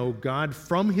we know God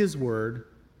from His Word,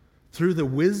 through the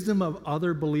wisdom of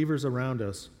other believers around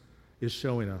us, is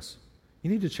showing us? You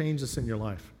need to change this in your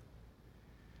life.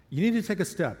 You need to take a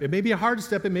step. It may be a hard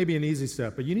step, it may be an easy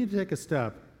step, but you need to take a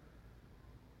step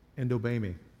and obey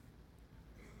me.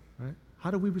 Right? How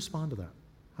do we respond to that?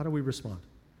 How do we respond?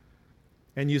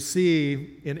 And you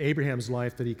see in Abraham's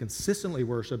life that he consistently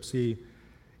worships, he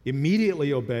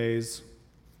immediately obeys,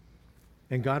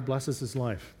 and God blesses his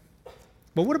life.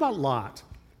 But what about Lot?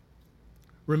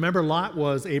 Remember, Lot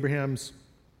was Abraham's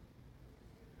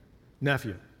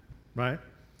nephew, right?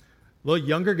 A little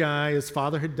younger guy, his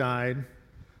father had died,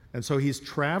 and so he's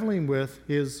traveling with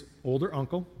his older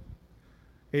uncle,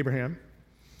 Abraham.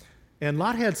 And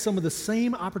Lot had some of the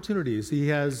same opportunities. He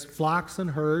has flocks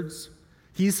and herds.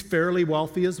 He's fairly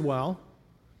wealthy as well.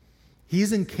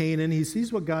 He's in Canaan. He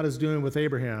sees what God is doing with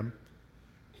Abraham.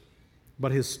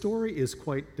 But his story is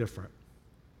quite different.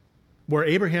 Where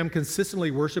Abraham consistently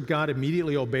worshiped God,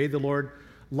 immediately obeyed the Lord,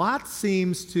 Lot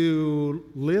seems to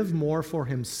live more for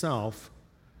himself,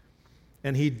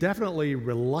 and he definitely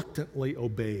reluctantly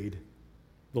obeyed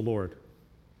the Lord.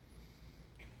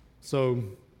 So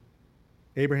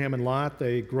Abraham and Lot,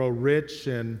 they grow rich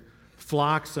in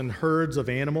flocks and herds of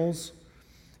animals.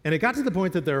 And it got to the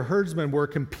point that their herdsmen were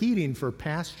competing for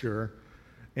pasture.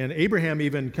 And Abraham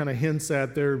even kind of hints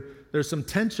at there's some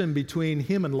tension between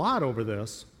him and Lot over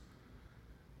this.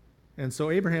 And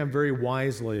so Abraham very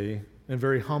wisely and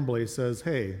very humbly says,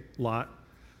 hey, Lot,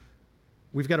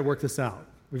 we've got to work this out.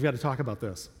 We've got to talk about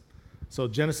this. So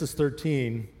Genesis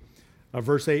 13,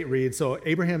 verse 8 reads, so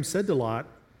Abraham said to Lot,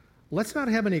 let's not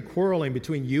have any quarreling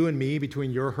between you and me,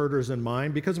 between your herders and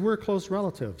mine, because we're close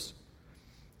relatives.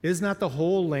 Is not the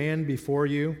whole land before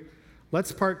you?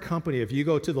 Let's part company. If you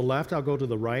go to the left, I'll go to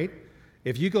the right.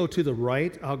 If you go to the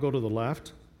right, I'll go to the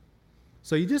left.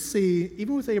 So you just see,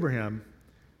 even with Abraham,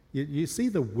 you see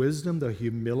the wisdom, the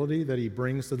humility that he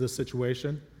brings to this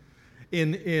situation.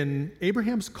 In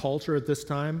Abraham's culture at this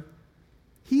time,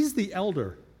 he's the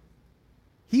elder.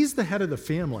 He's the head of the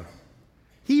family.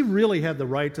 He really had the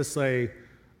right to say,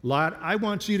 Lot, I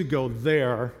want you to go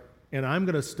there, and I'm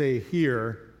going to stay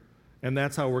here, and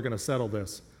that's how we're going to settle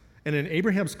this. And in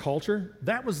Abraham's culture,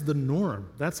 that was the norm.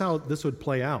 That's how this would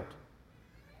play out.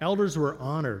 Elders were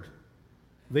honored.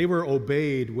 They were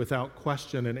obeyed without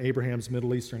question in Abraham's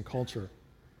Middle Eastern culture.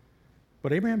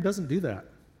 But Abraham doesn't do that.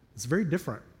 It's very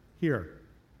different here.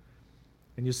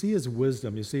 And you see his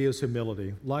wisdom, you see his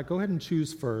humility. Lot, go ahead and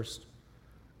choose first,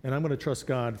 and I'm going to trust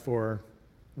God for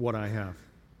what I have.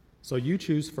 So you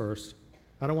choose first.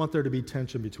 I don't want there to be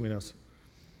tension between us.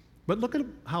 But look at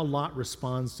how Lot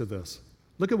responds to this.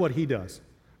 Look at what he does.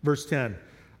 Verse 10,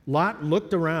 Lot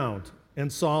looked around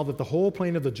and saw that the whole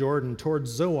plain of the Jordan towards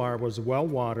Zoar was well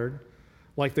watered,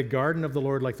 like the garden of the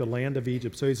Lord, like the land of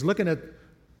Egypt. So he's looking at,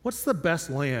 what's the best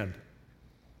land?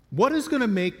 What is going to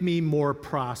make me more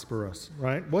prosperous,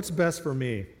 right? What's best for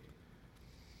me?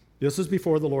 This is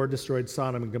before the Lord destroyed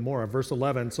Sodom and Gomorrah. Verse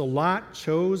 11, so Lot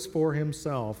chose for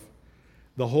himself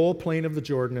the whole plain of the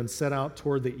Jordan and set out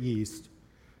toward the east.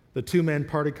 The two men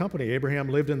parted company. Abraham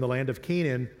lived in the land of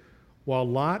Canaan, while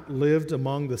Lot lived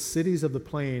among the cities of the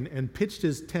plain and pitched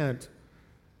his tent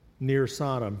near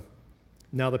Sodom.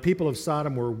 Now the people of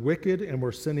Sodom were wicked and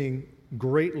were sinning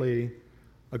greatly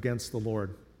against the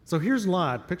Lord. So here's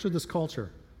Lot. Picture this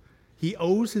culture. He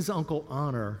owes his uncle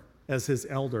honor as his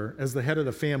elder, as the head of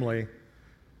the family.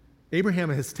 Abraham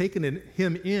has taken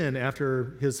him in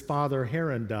after his father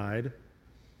Haran died,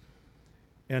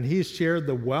 and he's shared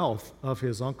the wealth of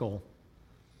his uncle.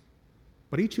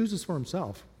 But he chooses for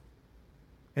himself.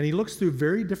 And he looks through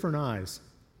very different eyes.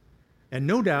 And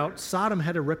no doubt, Sodom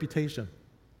had a reputation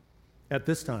at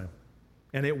this time,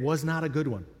 and it was not a good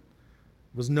one.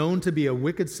 It was known to be a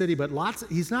wicked city, but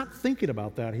he's not thinking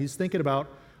about that. He's thinking about,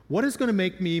 what is going to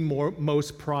make me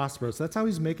most prosperous? That's how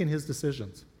he's making his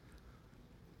decisions.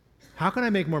 How can I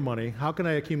make more money? How can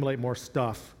I accumulate more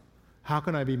stuff? How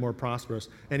can I be more prosperous?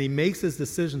 And he makes his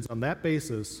decisions on that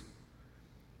basis,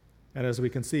 and as we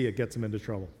can see, it gets him into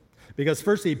trouble. Because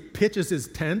first he pitches his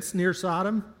tents near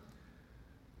Sodom,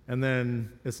 and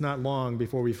then it's not long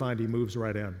before we find he moves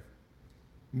right in.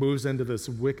 moves into this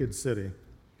wicked city.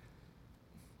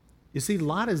 You see,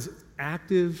 Lot is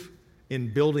active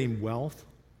in building wealth,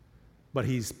 but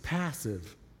he's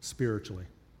passive spiritually.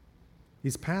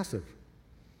 He's passive.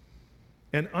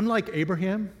 And unlike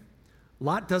Abraham,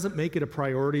 Lot doesn't make it a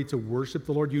priority to worship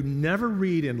the Lord. You never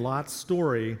read in Lot's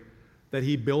story that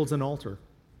he builds an altar,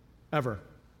 ever.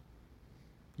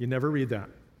 You never read that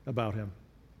about him.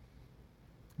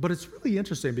 But it's really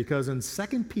interesting because in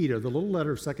 2 Peter, the little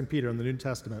letter of 2 Peter in the New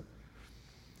Testament,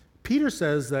 Peter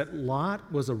says that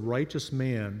Lot was a righteous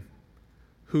man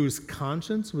whose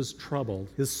conscience was troubled.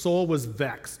 His soul was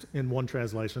vexed, in one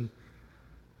translation,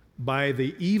 by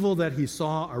the evil that he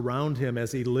saw around him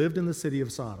as he lived in the city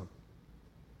of Sodom.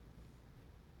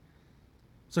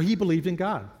 So he believed in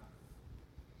God.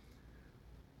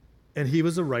 And he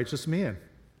was a righteous man.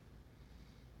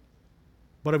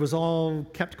 But it was all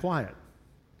kept quiet.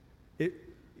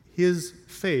 His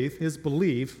faith, his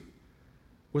belief,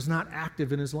 was not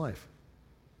active in his life.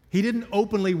 He didn't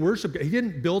openly worship God. He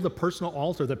didn't build a personal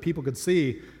altar that people could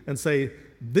see and say,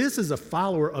 this is a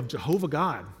follower of Jehovah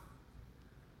God.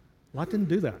 Lot didn't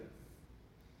do that.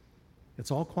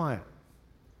 It's all quiet.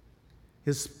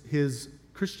 His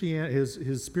Christianity,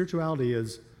 his spirituality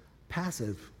is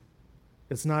passive.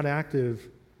 It's not active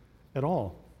at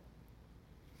all.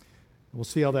 We'll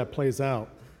see how that plays out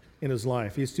in his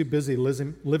life. He's too busy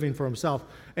living for himself.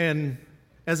 And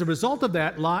as a result of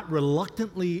that, Lot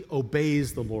reluctantly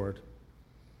obeys the Lord.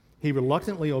 He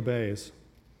reluctantly obeys.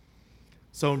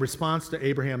 So in response to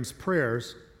Abraham's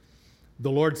prayers,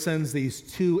 the Lord sends these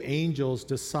two angels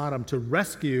to Sodom to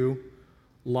rescue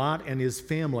Lot and his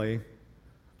family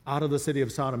out of the city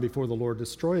of Sodom before the Lord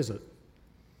destroys it.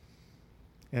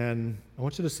 And I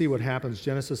want you to see what happens.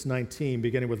 Genesis 19,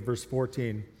 beginning with verse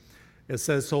 14. It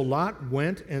says, so Lot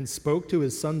went and spoke to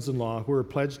his sons-in-law who were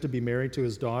pledged to be married to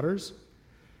his daughters.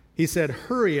 He said,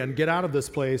 hurry and get out of this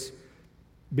place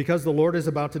because the Lord is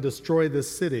about to destroy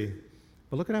this city.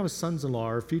 But look at how his sons-in-law,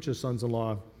 or future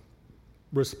sons-in-law,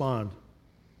 respond.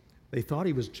 They thought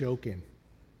he was joking.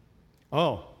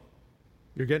 Oh,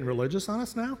 you're getting religious on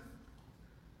us now?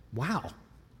 Wow,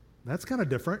 that's kind of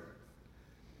different.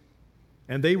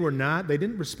 And they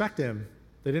didn't respect him.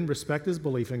 They didn't respect his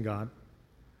belief in God.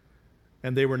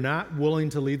 And they were not willing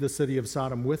to leave the city of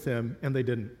Sodom with him, and they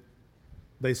didn't.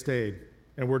 They stayed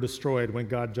and were destroyed when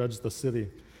God judged the city.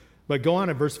 But go on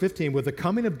in verse 15. With the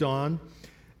coming of dawn,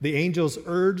 the angels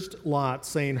urged Lot,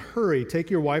 saying, hurry,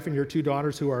 take your wife and your two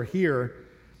daughters who are here,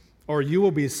 or you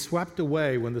will be swept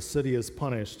away when the city is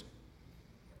punished.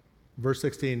 Verse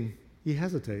 16, he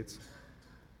hesitates.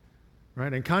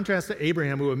 Right? In contrast to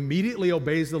Abraham, who immediately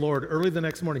obeys the Lord early the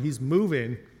next morning, he's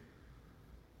moving.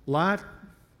 Lot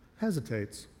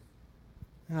hesitates.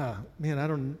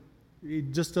 He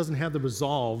just doesn't have the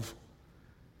resolve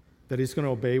that he's going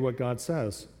to obey what God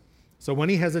says. So when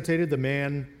he hesitated, the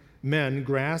men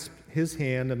grasped his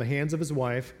hand and the hands of his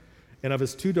wife and of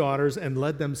his two daughters and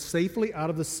led them safely out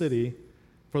of the city,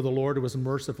 for the Lord was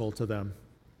merciful to them.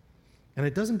 And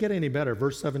it doesn't get any better.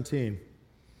 Verse 17.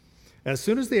 As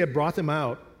soon as they had brought them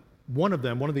out, one of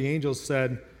the angels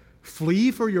said,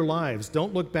 flee for your lives.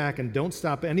 Don't look back and don't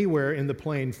stop anywhere in the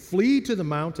plain. Flee to the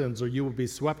mountains or you will be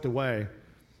swept away.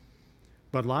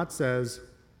 But Lot says,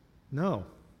 no.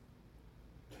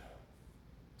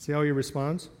 See how he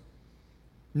responds?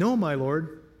 No, my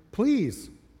Lord, please.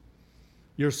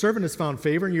 Your servant has found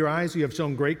favor in your eyes. You have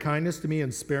shown great kindness to me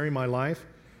in sparing my life.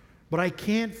 But I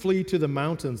can't flee to the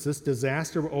mountains. This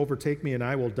disaster will overtake me and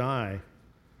I will die.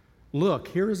 Look,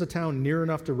 here is a town near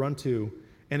enough to run to,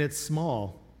 and it's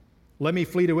small. Let me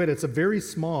flee to it. It's a very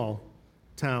small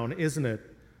town, isn't it?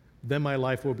 Then my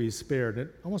life will be spared.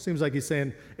 It almost seems like he's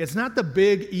saying, it's not the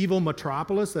big evil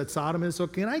metropolis that Sodom is, so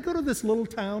can I go to this little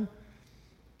town?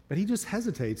 But he just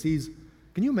hesitates.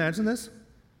 Can you imagine this?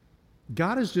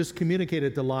 God has just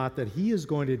communicated to Lot that he is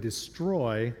going to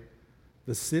destroy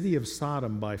the city of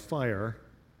Sodom by fire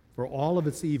for all of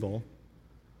its evil.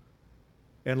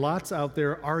 And Lot's out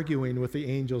there arguing with the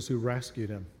angels who rescued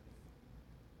him.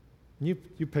 You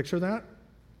picture that?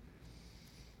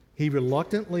 He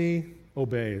reluctantly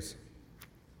obeys.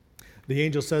 The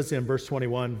angel says to him, verse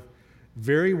 21,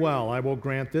 very well, I will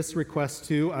grant this request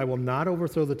too. I will not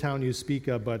overthrow the town you speak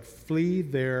of, but flee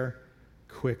there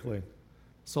quickly.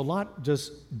 So Lot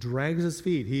just drags his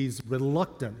feet. He's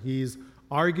reluctant. He's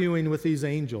arguing with these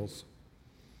angels.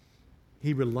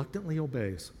 He reluctantly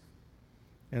obeys.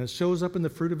 And it shows up in the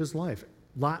fruit of his life.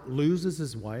 Lot loses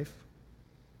his wife.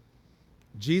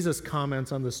 Jesus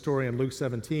comments on the story in Luke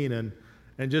 17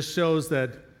 and just shows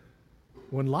that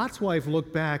when Lot's wife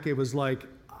looked back, it was like,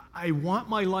 I want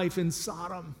my life in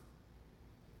Sodom.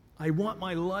 I want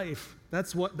my life.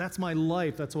 That's my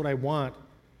life. That's what I want.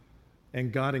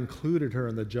 And God included her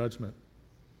in the judgment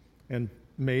and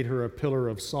made her a pillar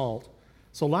of salt.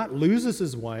 So Lot loses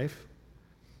his wife.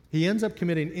 He ends up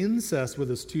committing incest with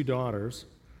his 2 daughters.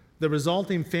 The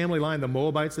resulting family line, the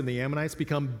Moabites and the Ammonites,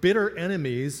 become bitter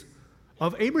enemies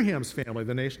of Abraham's family,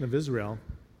 the nation of Israel.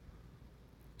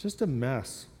 Just a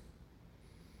mess.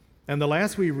 And the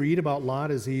last we read about Lot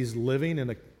is he's living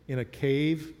in a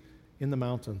cave in the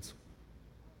mountains.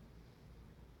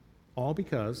 All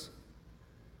because,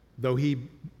 though he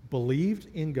believed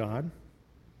in God,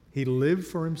 he lived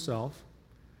for himself,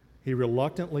 he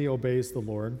reluctantly obeys the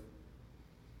Lord,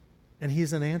 and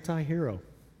he's an anti-hero.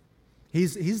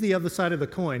 He's the other side of the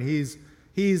coin. He's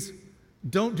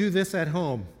don't do this at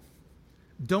home.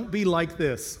 Don't be like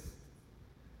this.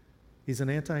 He's an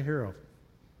anti-hero.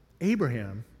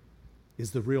 Abraham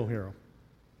is the real hero.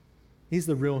 He's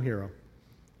the real hero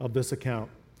of this account.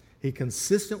 He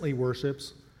consistently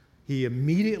worships. He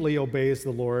immediately obeys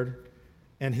the Lord,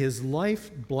 and his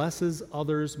life blesses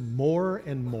others more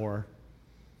and more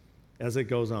as it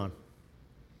goes on.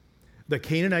 The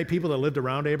Canaanite people that lived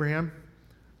around Abraham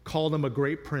called him a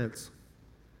great prince.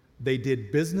 They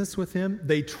did business with him.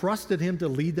 They trusted him to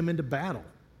lead them into battle.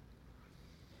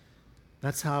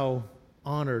 That's how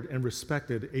honored and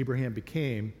respected Abraham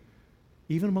became,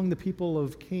 even among the people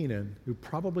of Canaan who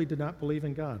probably did not believe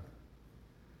in God.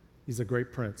 He's a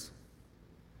great prince.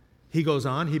 He goes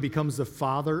on, he becomes the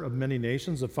father of many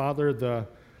nations, the father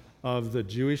of the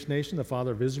Jewish nation, the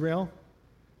father of Israel.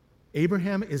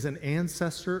 Abraham is an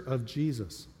ancestor of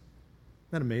Jesus.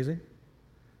 Isn't that amazing?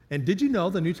 And did you know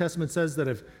the New Testament says that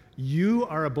if you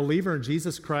are a believer in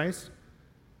Jesus Christ,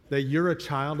 that you're a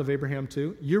child of Abraham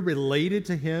too? You're related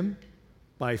to him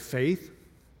by faith.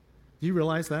 Do you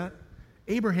realize that?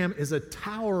 Abraham is a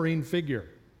towering figure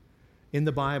in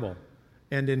the Bible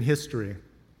and in history.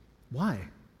 Why?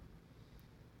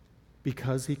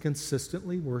 Because he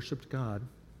consistently worshiped God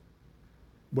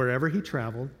wherever he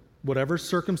traveled, whatever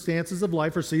circumstances of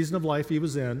life or season of life he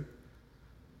was in,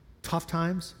 tough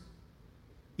times,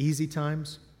 easy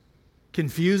times,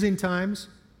 confusing times,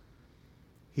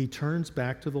 he turns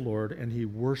back to the Lord and he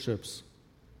worships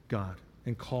God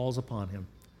and calls upon him.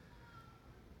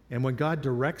 And when God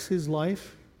directs his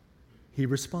life, he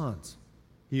responds.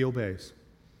 He obeys.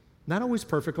 Not always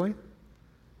perfectly.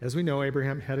 As we know,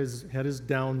 Abraham had his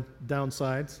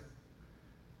downsides.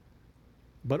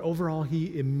 But overall,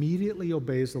 he immediately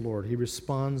obeys the Lord. He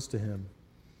responds to him.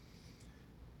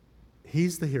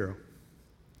 He's the hero.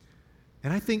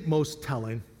 And I think most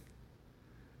telling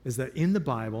is that in the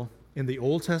Bible, in the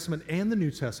Old Testament and the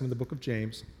New Testament, the book of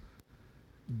James,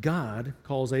 God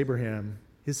calls Abraham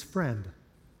his friend.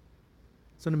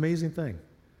 It's an amazing thing.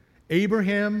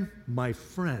 Abraham, my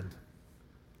friend.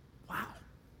 Wow.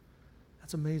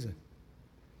 That's amazing.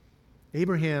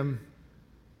 Abraham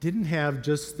didn't have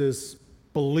just this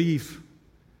belief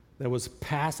that was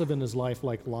passive in his life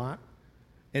like Lot,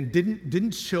 and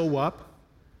didn't show up,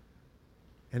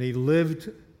 and he lived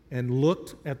and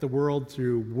looked at the world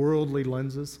through worldly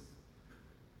lenses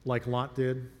like Lot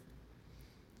did.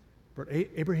 But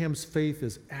Abraham's faith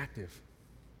is active.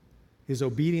 His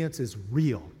obedience is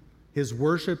real. His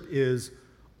worship is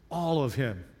all of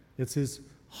him. It's his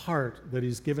heart that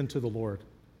he's given to the Lord.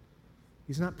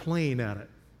 He's not playing at it.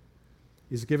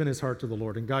 He's given his heart to the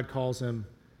Lord, and God calls him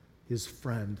his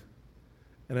friend.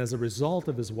 And as a result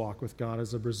of his walk with God,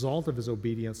 as a result of his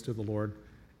obedience to the Lord,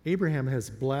 Abraham has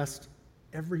blessed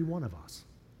every one of us.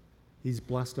 He's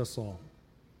blessed us all.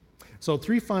 So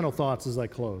 3 final thoughts as I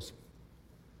close.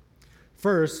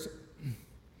 First,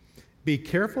 be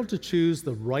careful to choose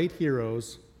the right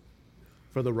heroes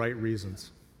for the right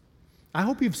reasons. I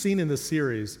hope you've seen in this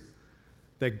series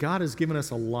that God has given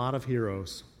us a lot of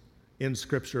heroes in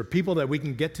Scripture, people that we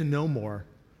can get to know more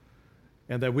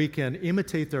and that we can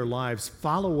imitate their lives,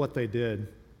 follow what they did,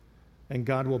 and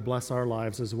God will bless our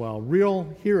lives as well.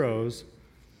 Real heroes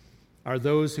are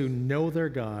those who know their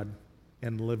God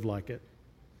and live like it.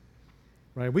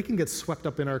 Right? We can get swept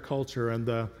up in our culture, and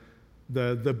the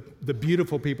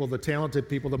beautiful people, the talented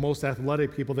people, the most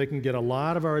athletic people, they can get a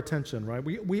lot of our attention, right?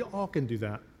 We all can do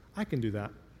that. I can do that.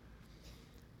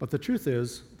 But the truth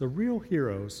is, the real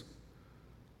heroes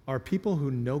are people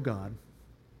who know God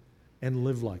and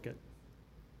live like it.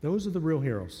 Those are the real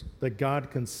heroes that God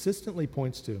consistently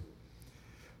points to.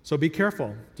 So be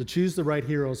careful to choose the right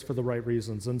heroes for the right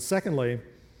reasons. And secondly,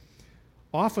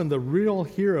 often the real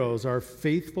heroes are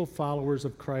faithful followers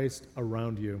of Christ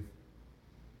around you.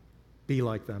 Be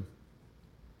like them.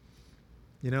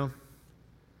 You know,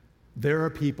 there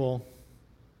are people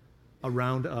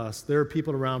around us. There are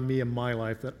people around me in my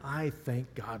life that I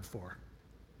thank God for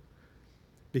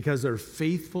because they're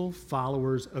faithful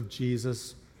followers of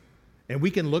Jesus. And we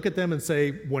can look at them and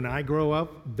say, when I grow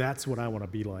up, that's what I want to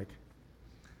be like.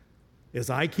 As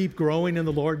I keep growing in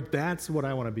the Lord, that's what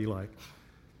I want to be like.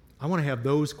 I want to have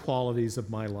those qualities of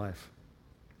my life.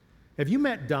 Have you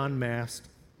met Don Mast?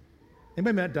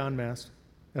 Anybody met Don Mast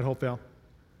at Hopevale?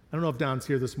 I don't know if Don's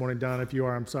here this morning. Don, if you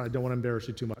are, I'm sorry. I don't want to embarrass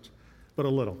you too much, but a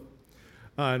little.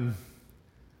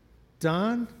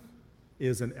 Don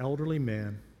is an elderly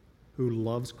man who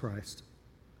loves Christ.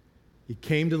 He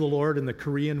came to the Lord in the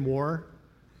Korean War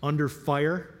under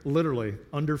fire, literally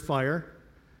under fire,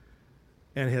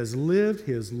 and has lived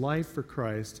his life for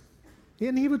Christ.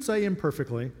 And he would say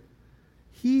imperfectly,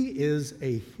 he is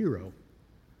a hero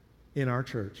in our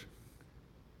church.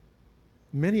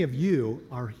 Many of you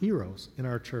are heroes in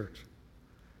our church.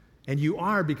 And you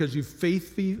are because you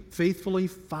faithfully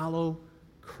follow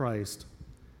Christ.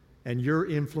 And you're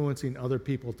influencing other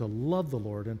people to love the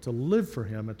Lord and to live for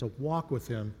him and to walk with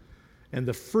him. And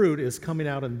the fruit is coming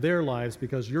out in their lives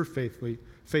because you're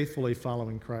faithfully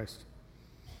following Christ.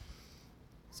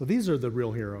 So these are the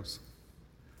real heroes.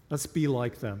 Let's be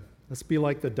like them. Let's be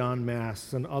like the Don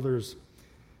Masts and others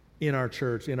in our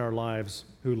church, in our lives,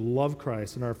 who love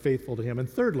Christ and are faithful to him. And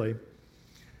thirdly,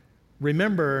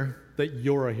 remember that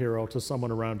you're a hero to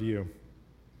someone around you.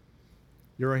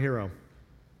 You're a hero.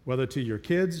 Whether to your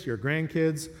kids, your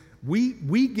grandkids,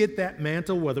 we get that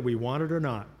mantle whether we want it or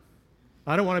not.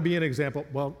 I don't want to be an example.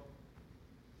 Well,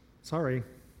 sorry.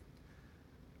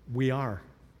 We are,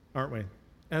 aren't we?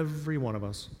 Every one of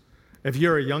us. If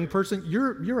you're a young person,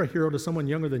 you're a hero to someone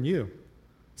younger than you.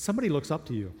 Somebody looks up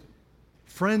to you.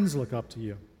 Friends look up to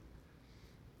you.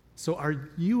 So are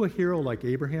you a hero like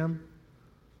Abraham?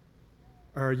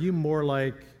 Or are you more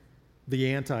like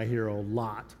the anti-hero,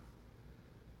 Lot?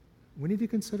 We need to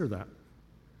consider that.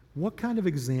 What kind of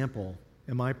example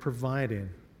am I providing?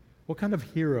 What kind of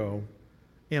hero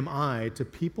am I to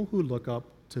people who look up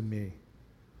to me?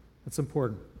 That's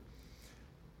important.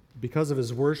 Because of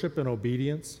his worship and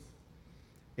obedience,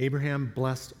 Abraham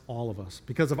blessed all of us.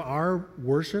 Because of our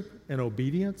worship and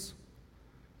obedience,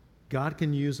 God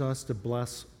can use us to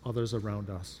bless others around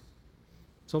us.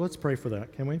 So let's pray for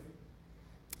that, can we?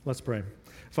 Let's pray.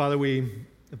 Father, we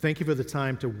thank you for the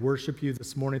time to worship you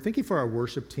this morning. Thank you for our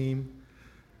worship team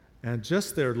and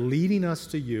just their leading us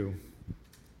to you.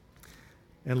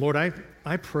 And Lord,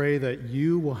 I pray that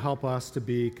you will help us to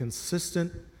be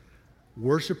consistent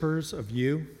worshipers of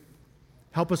you.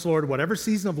 Help us, Lord, whatever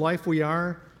season of life we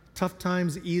are, tough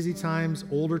times, easy times,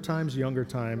 older times, younger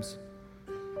times,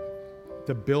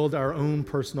 to build our own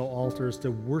personal altars,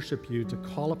 to worship you, to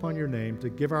call upon your name, to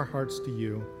give our hearts to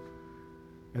you.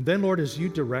 And then, Lord, as you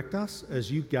direct us, as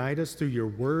you guide us through your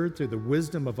word, through the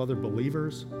wisdom of other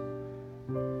believers,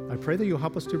 I pray that you'll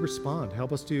help us to respond,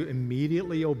 help us to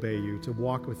immediately obey you, to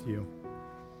walk with you.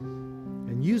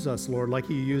 And use us, Lord, like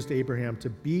you used Abraham, to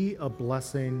be a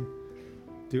blessing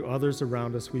to others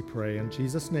around us, we pray. In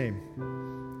Jesus'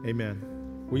 name, amen.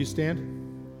 Will you stand?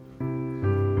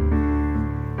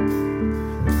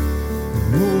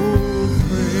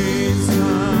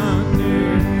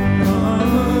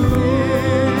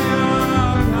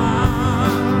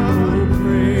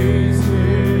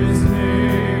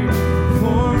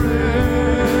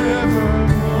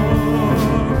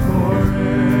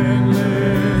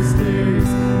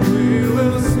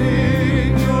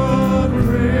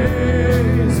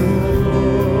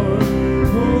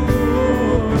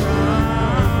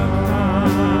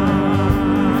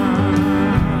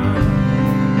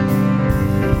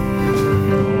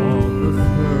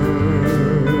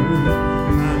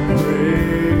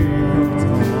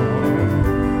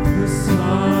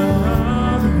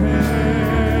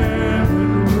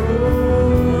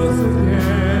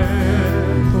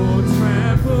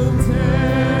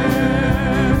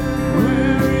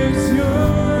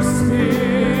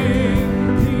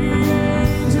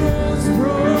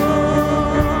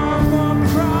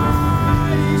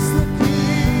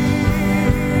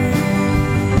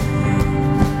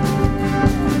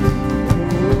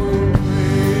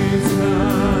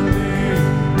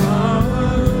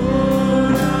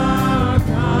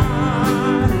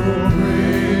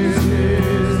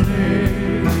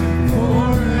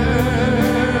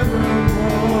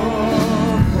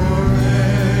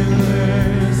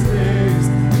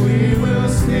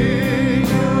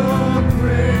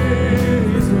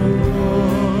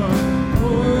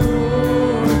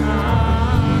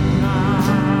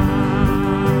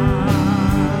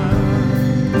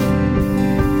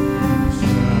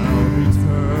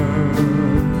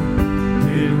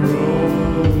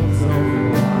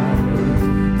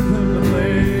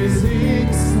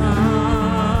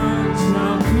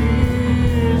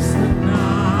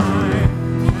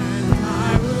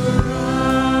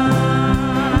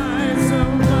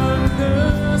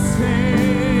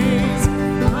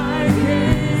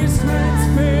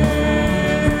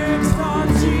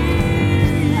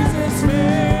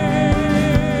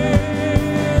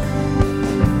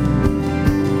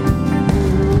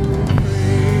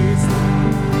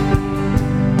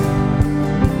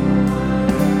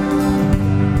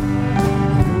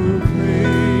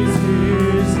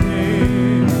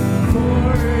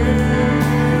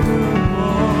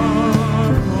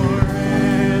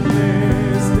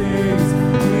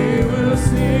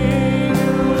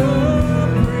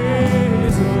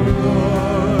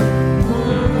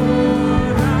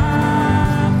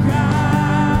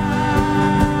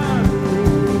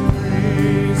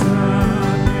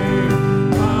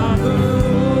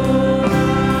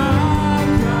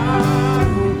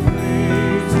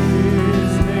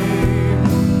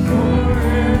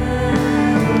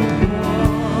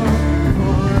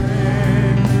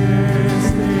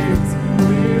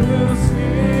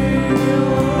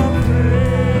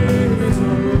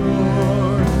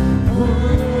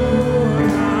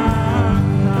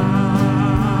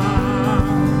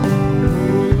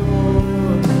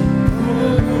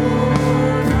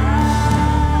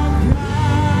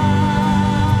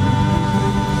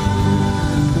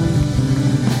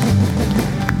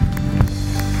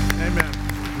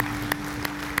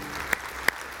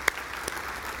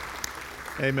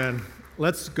 Amen.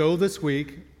 Let's go this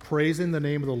week praising the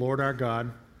name of the Lord our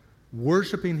God,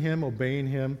 worshiping Him, obeying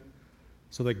Him,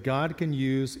 so that God can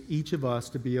use each of us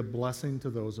to be a blessing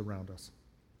to those around us.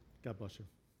 God bless you.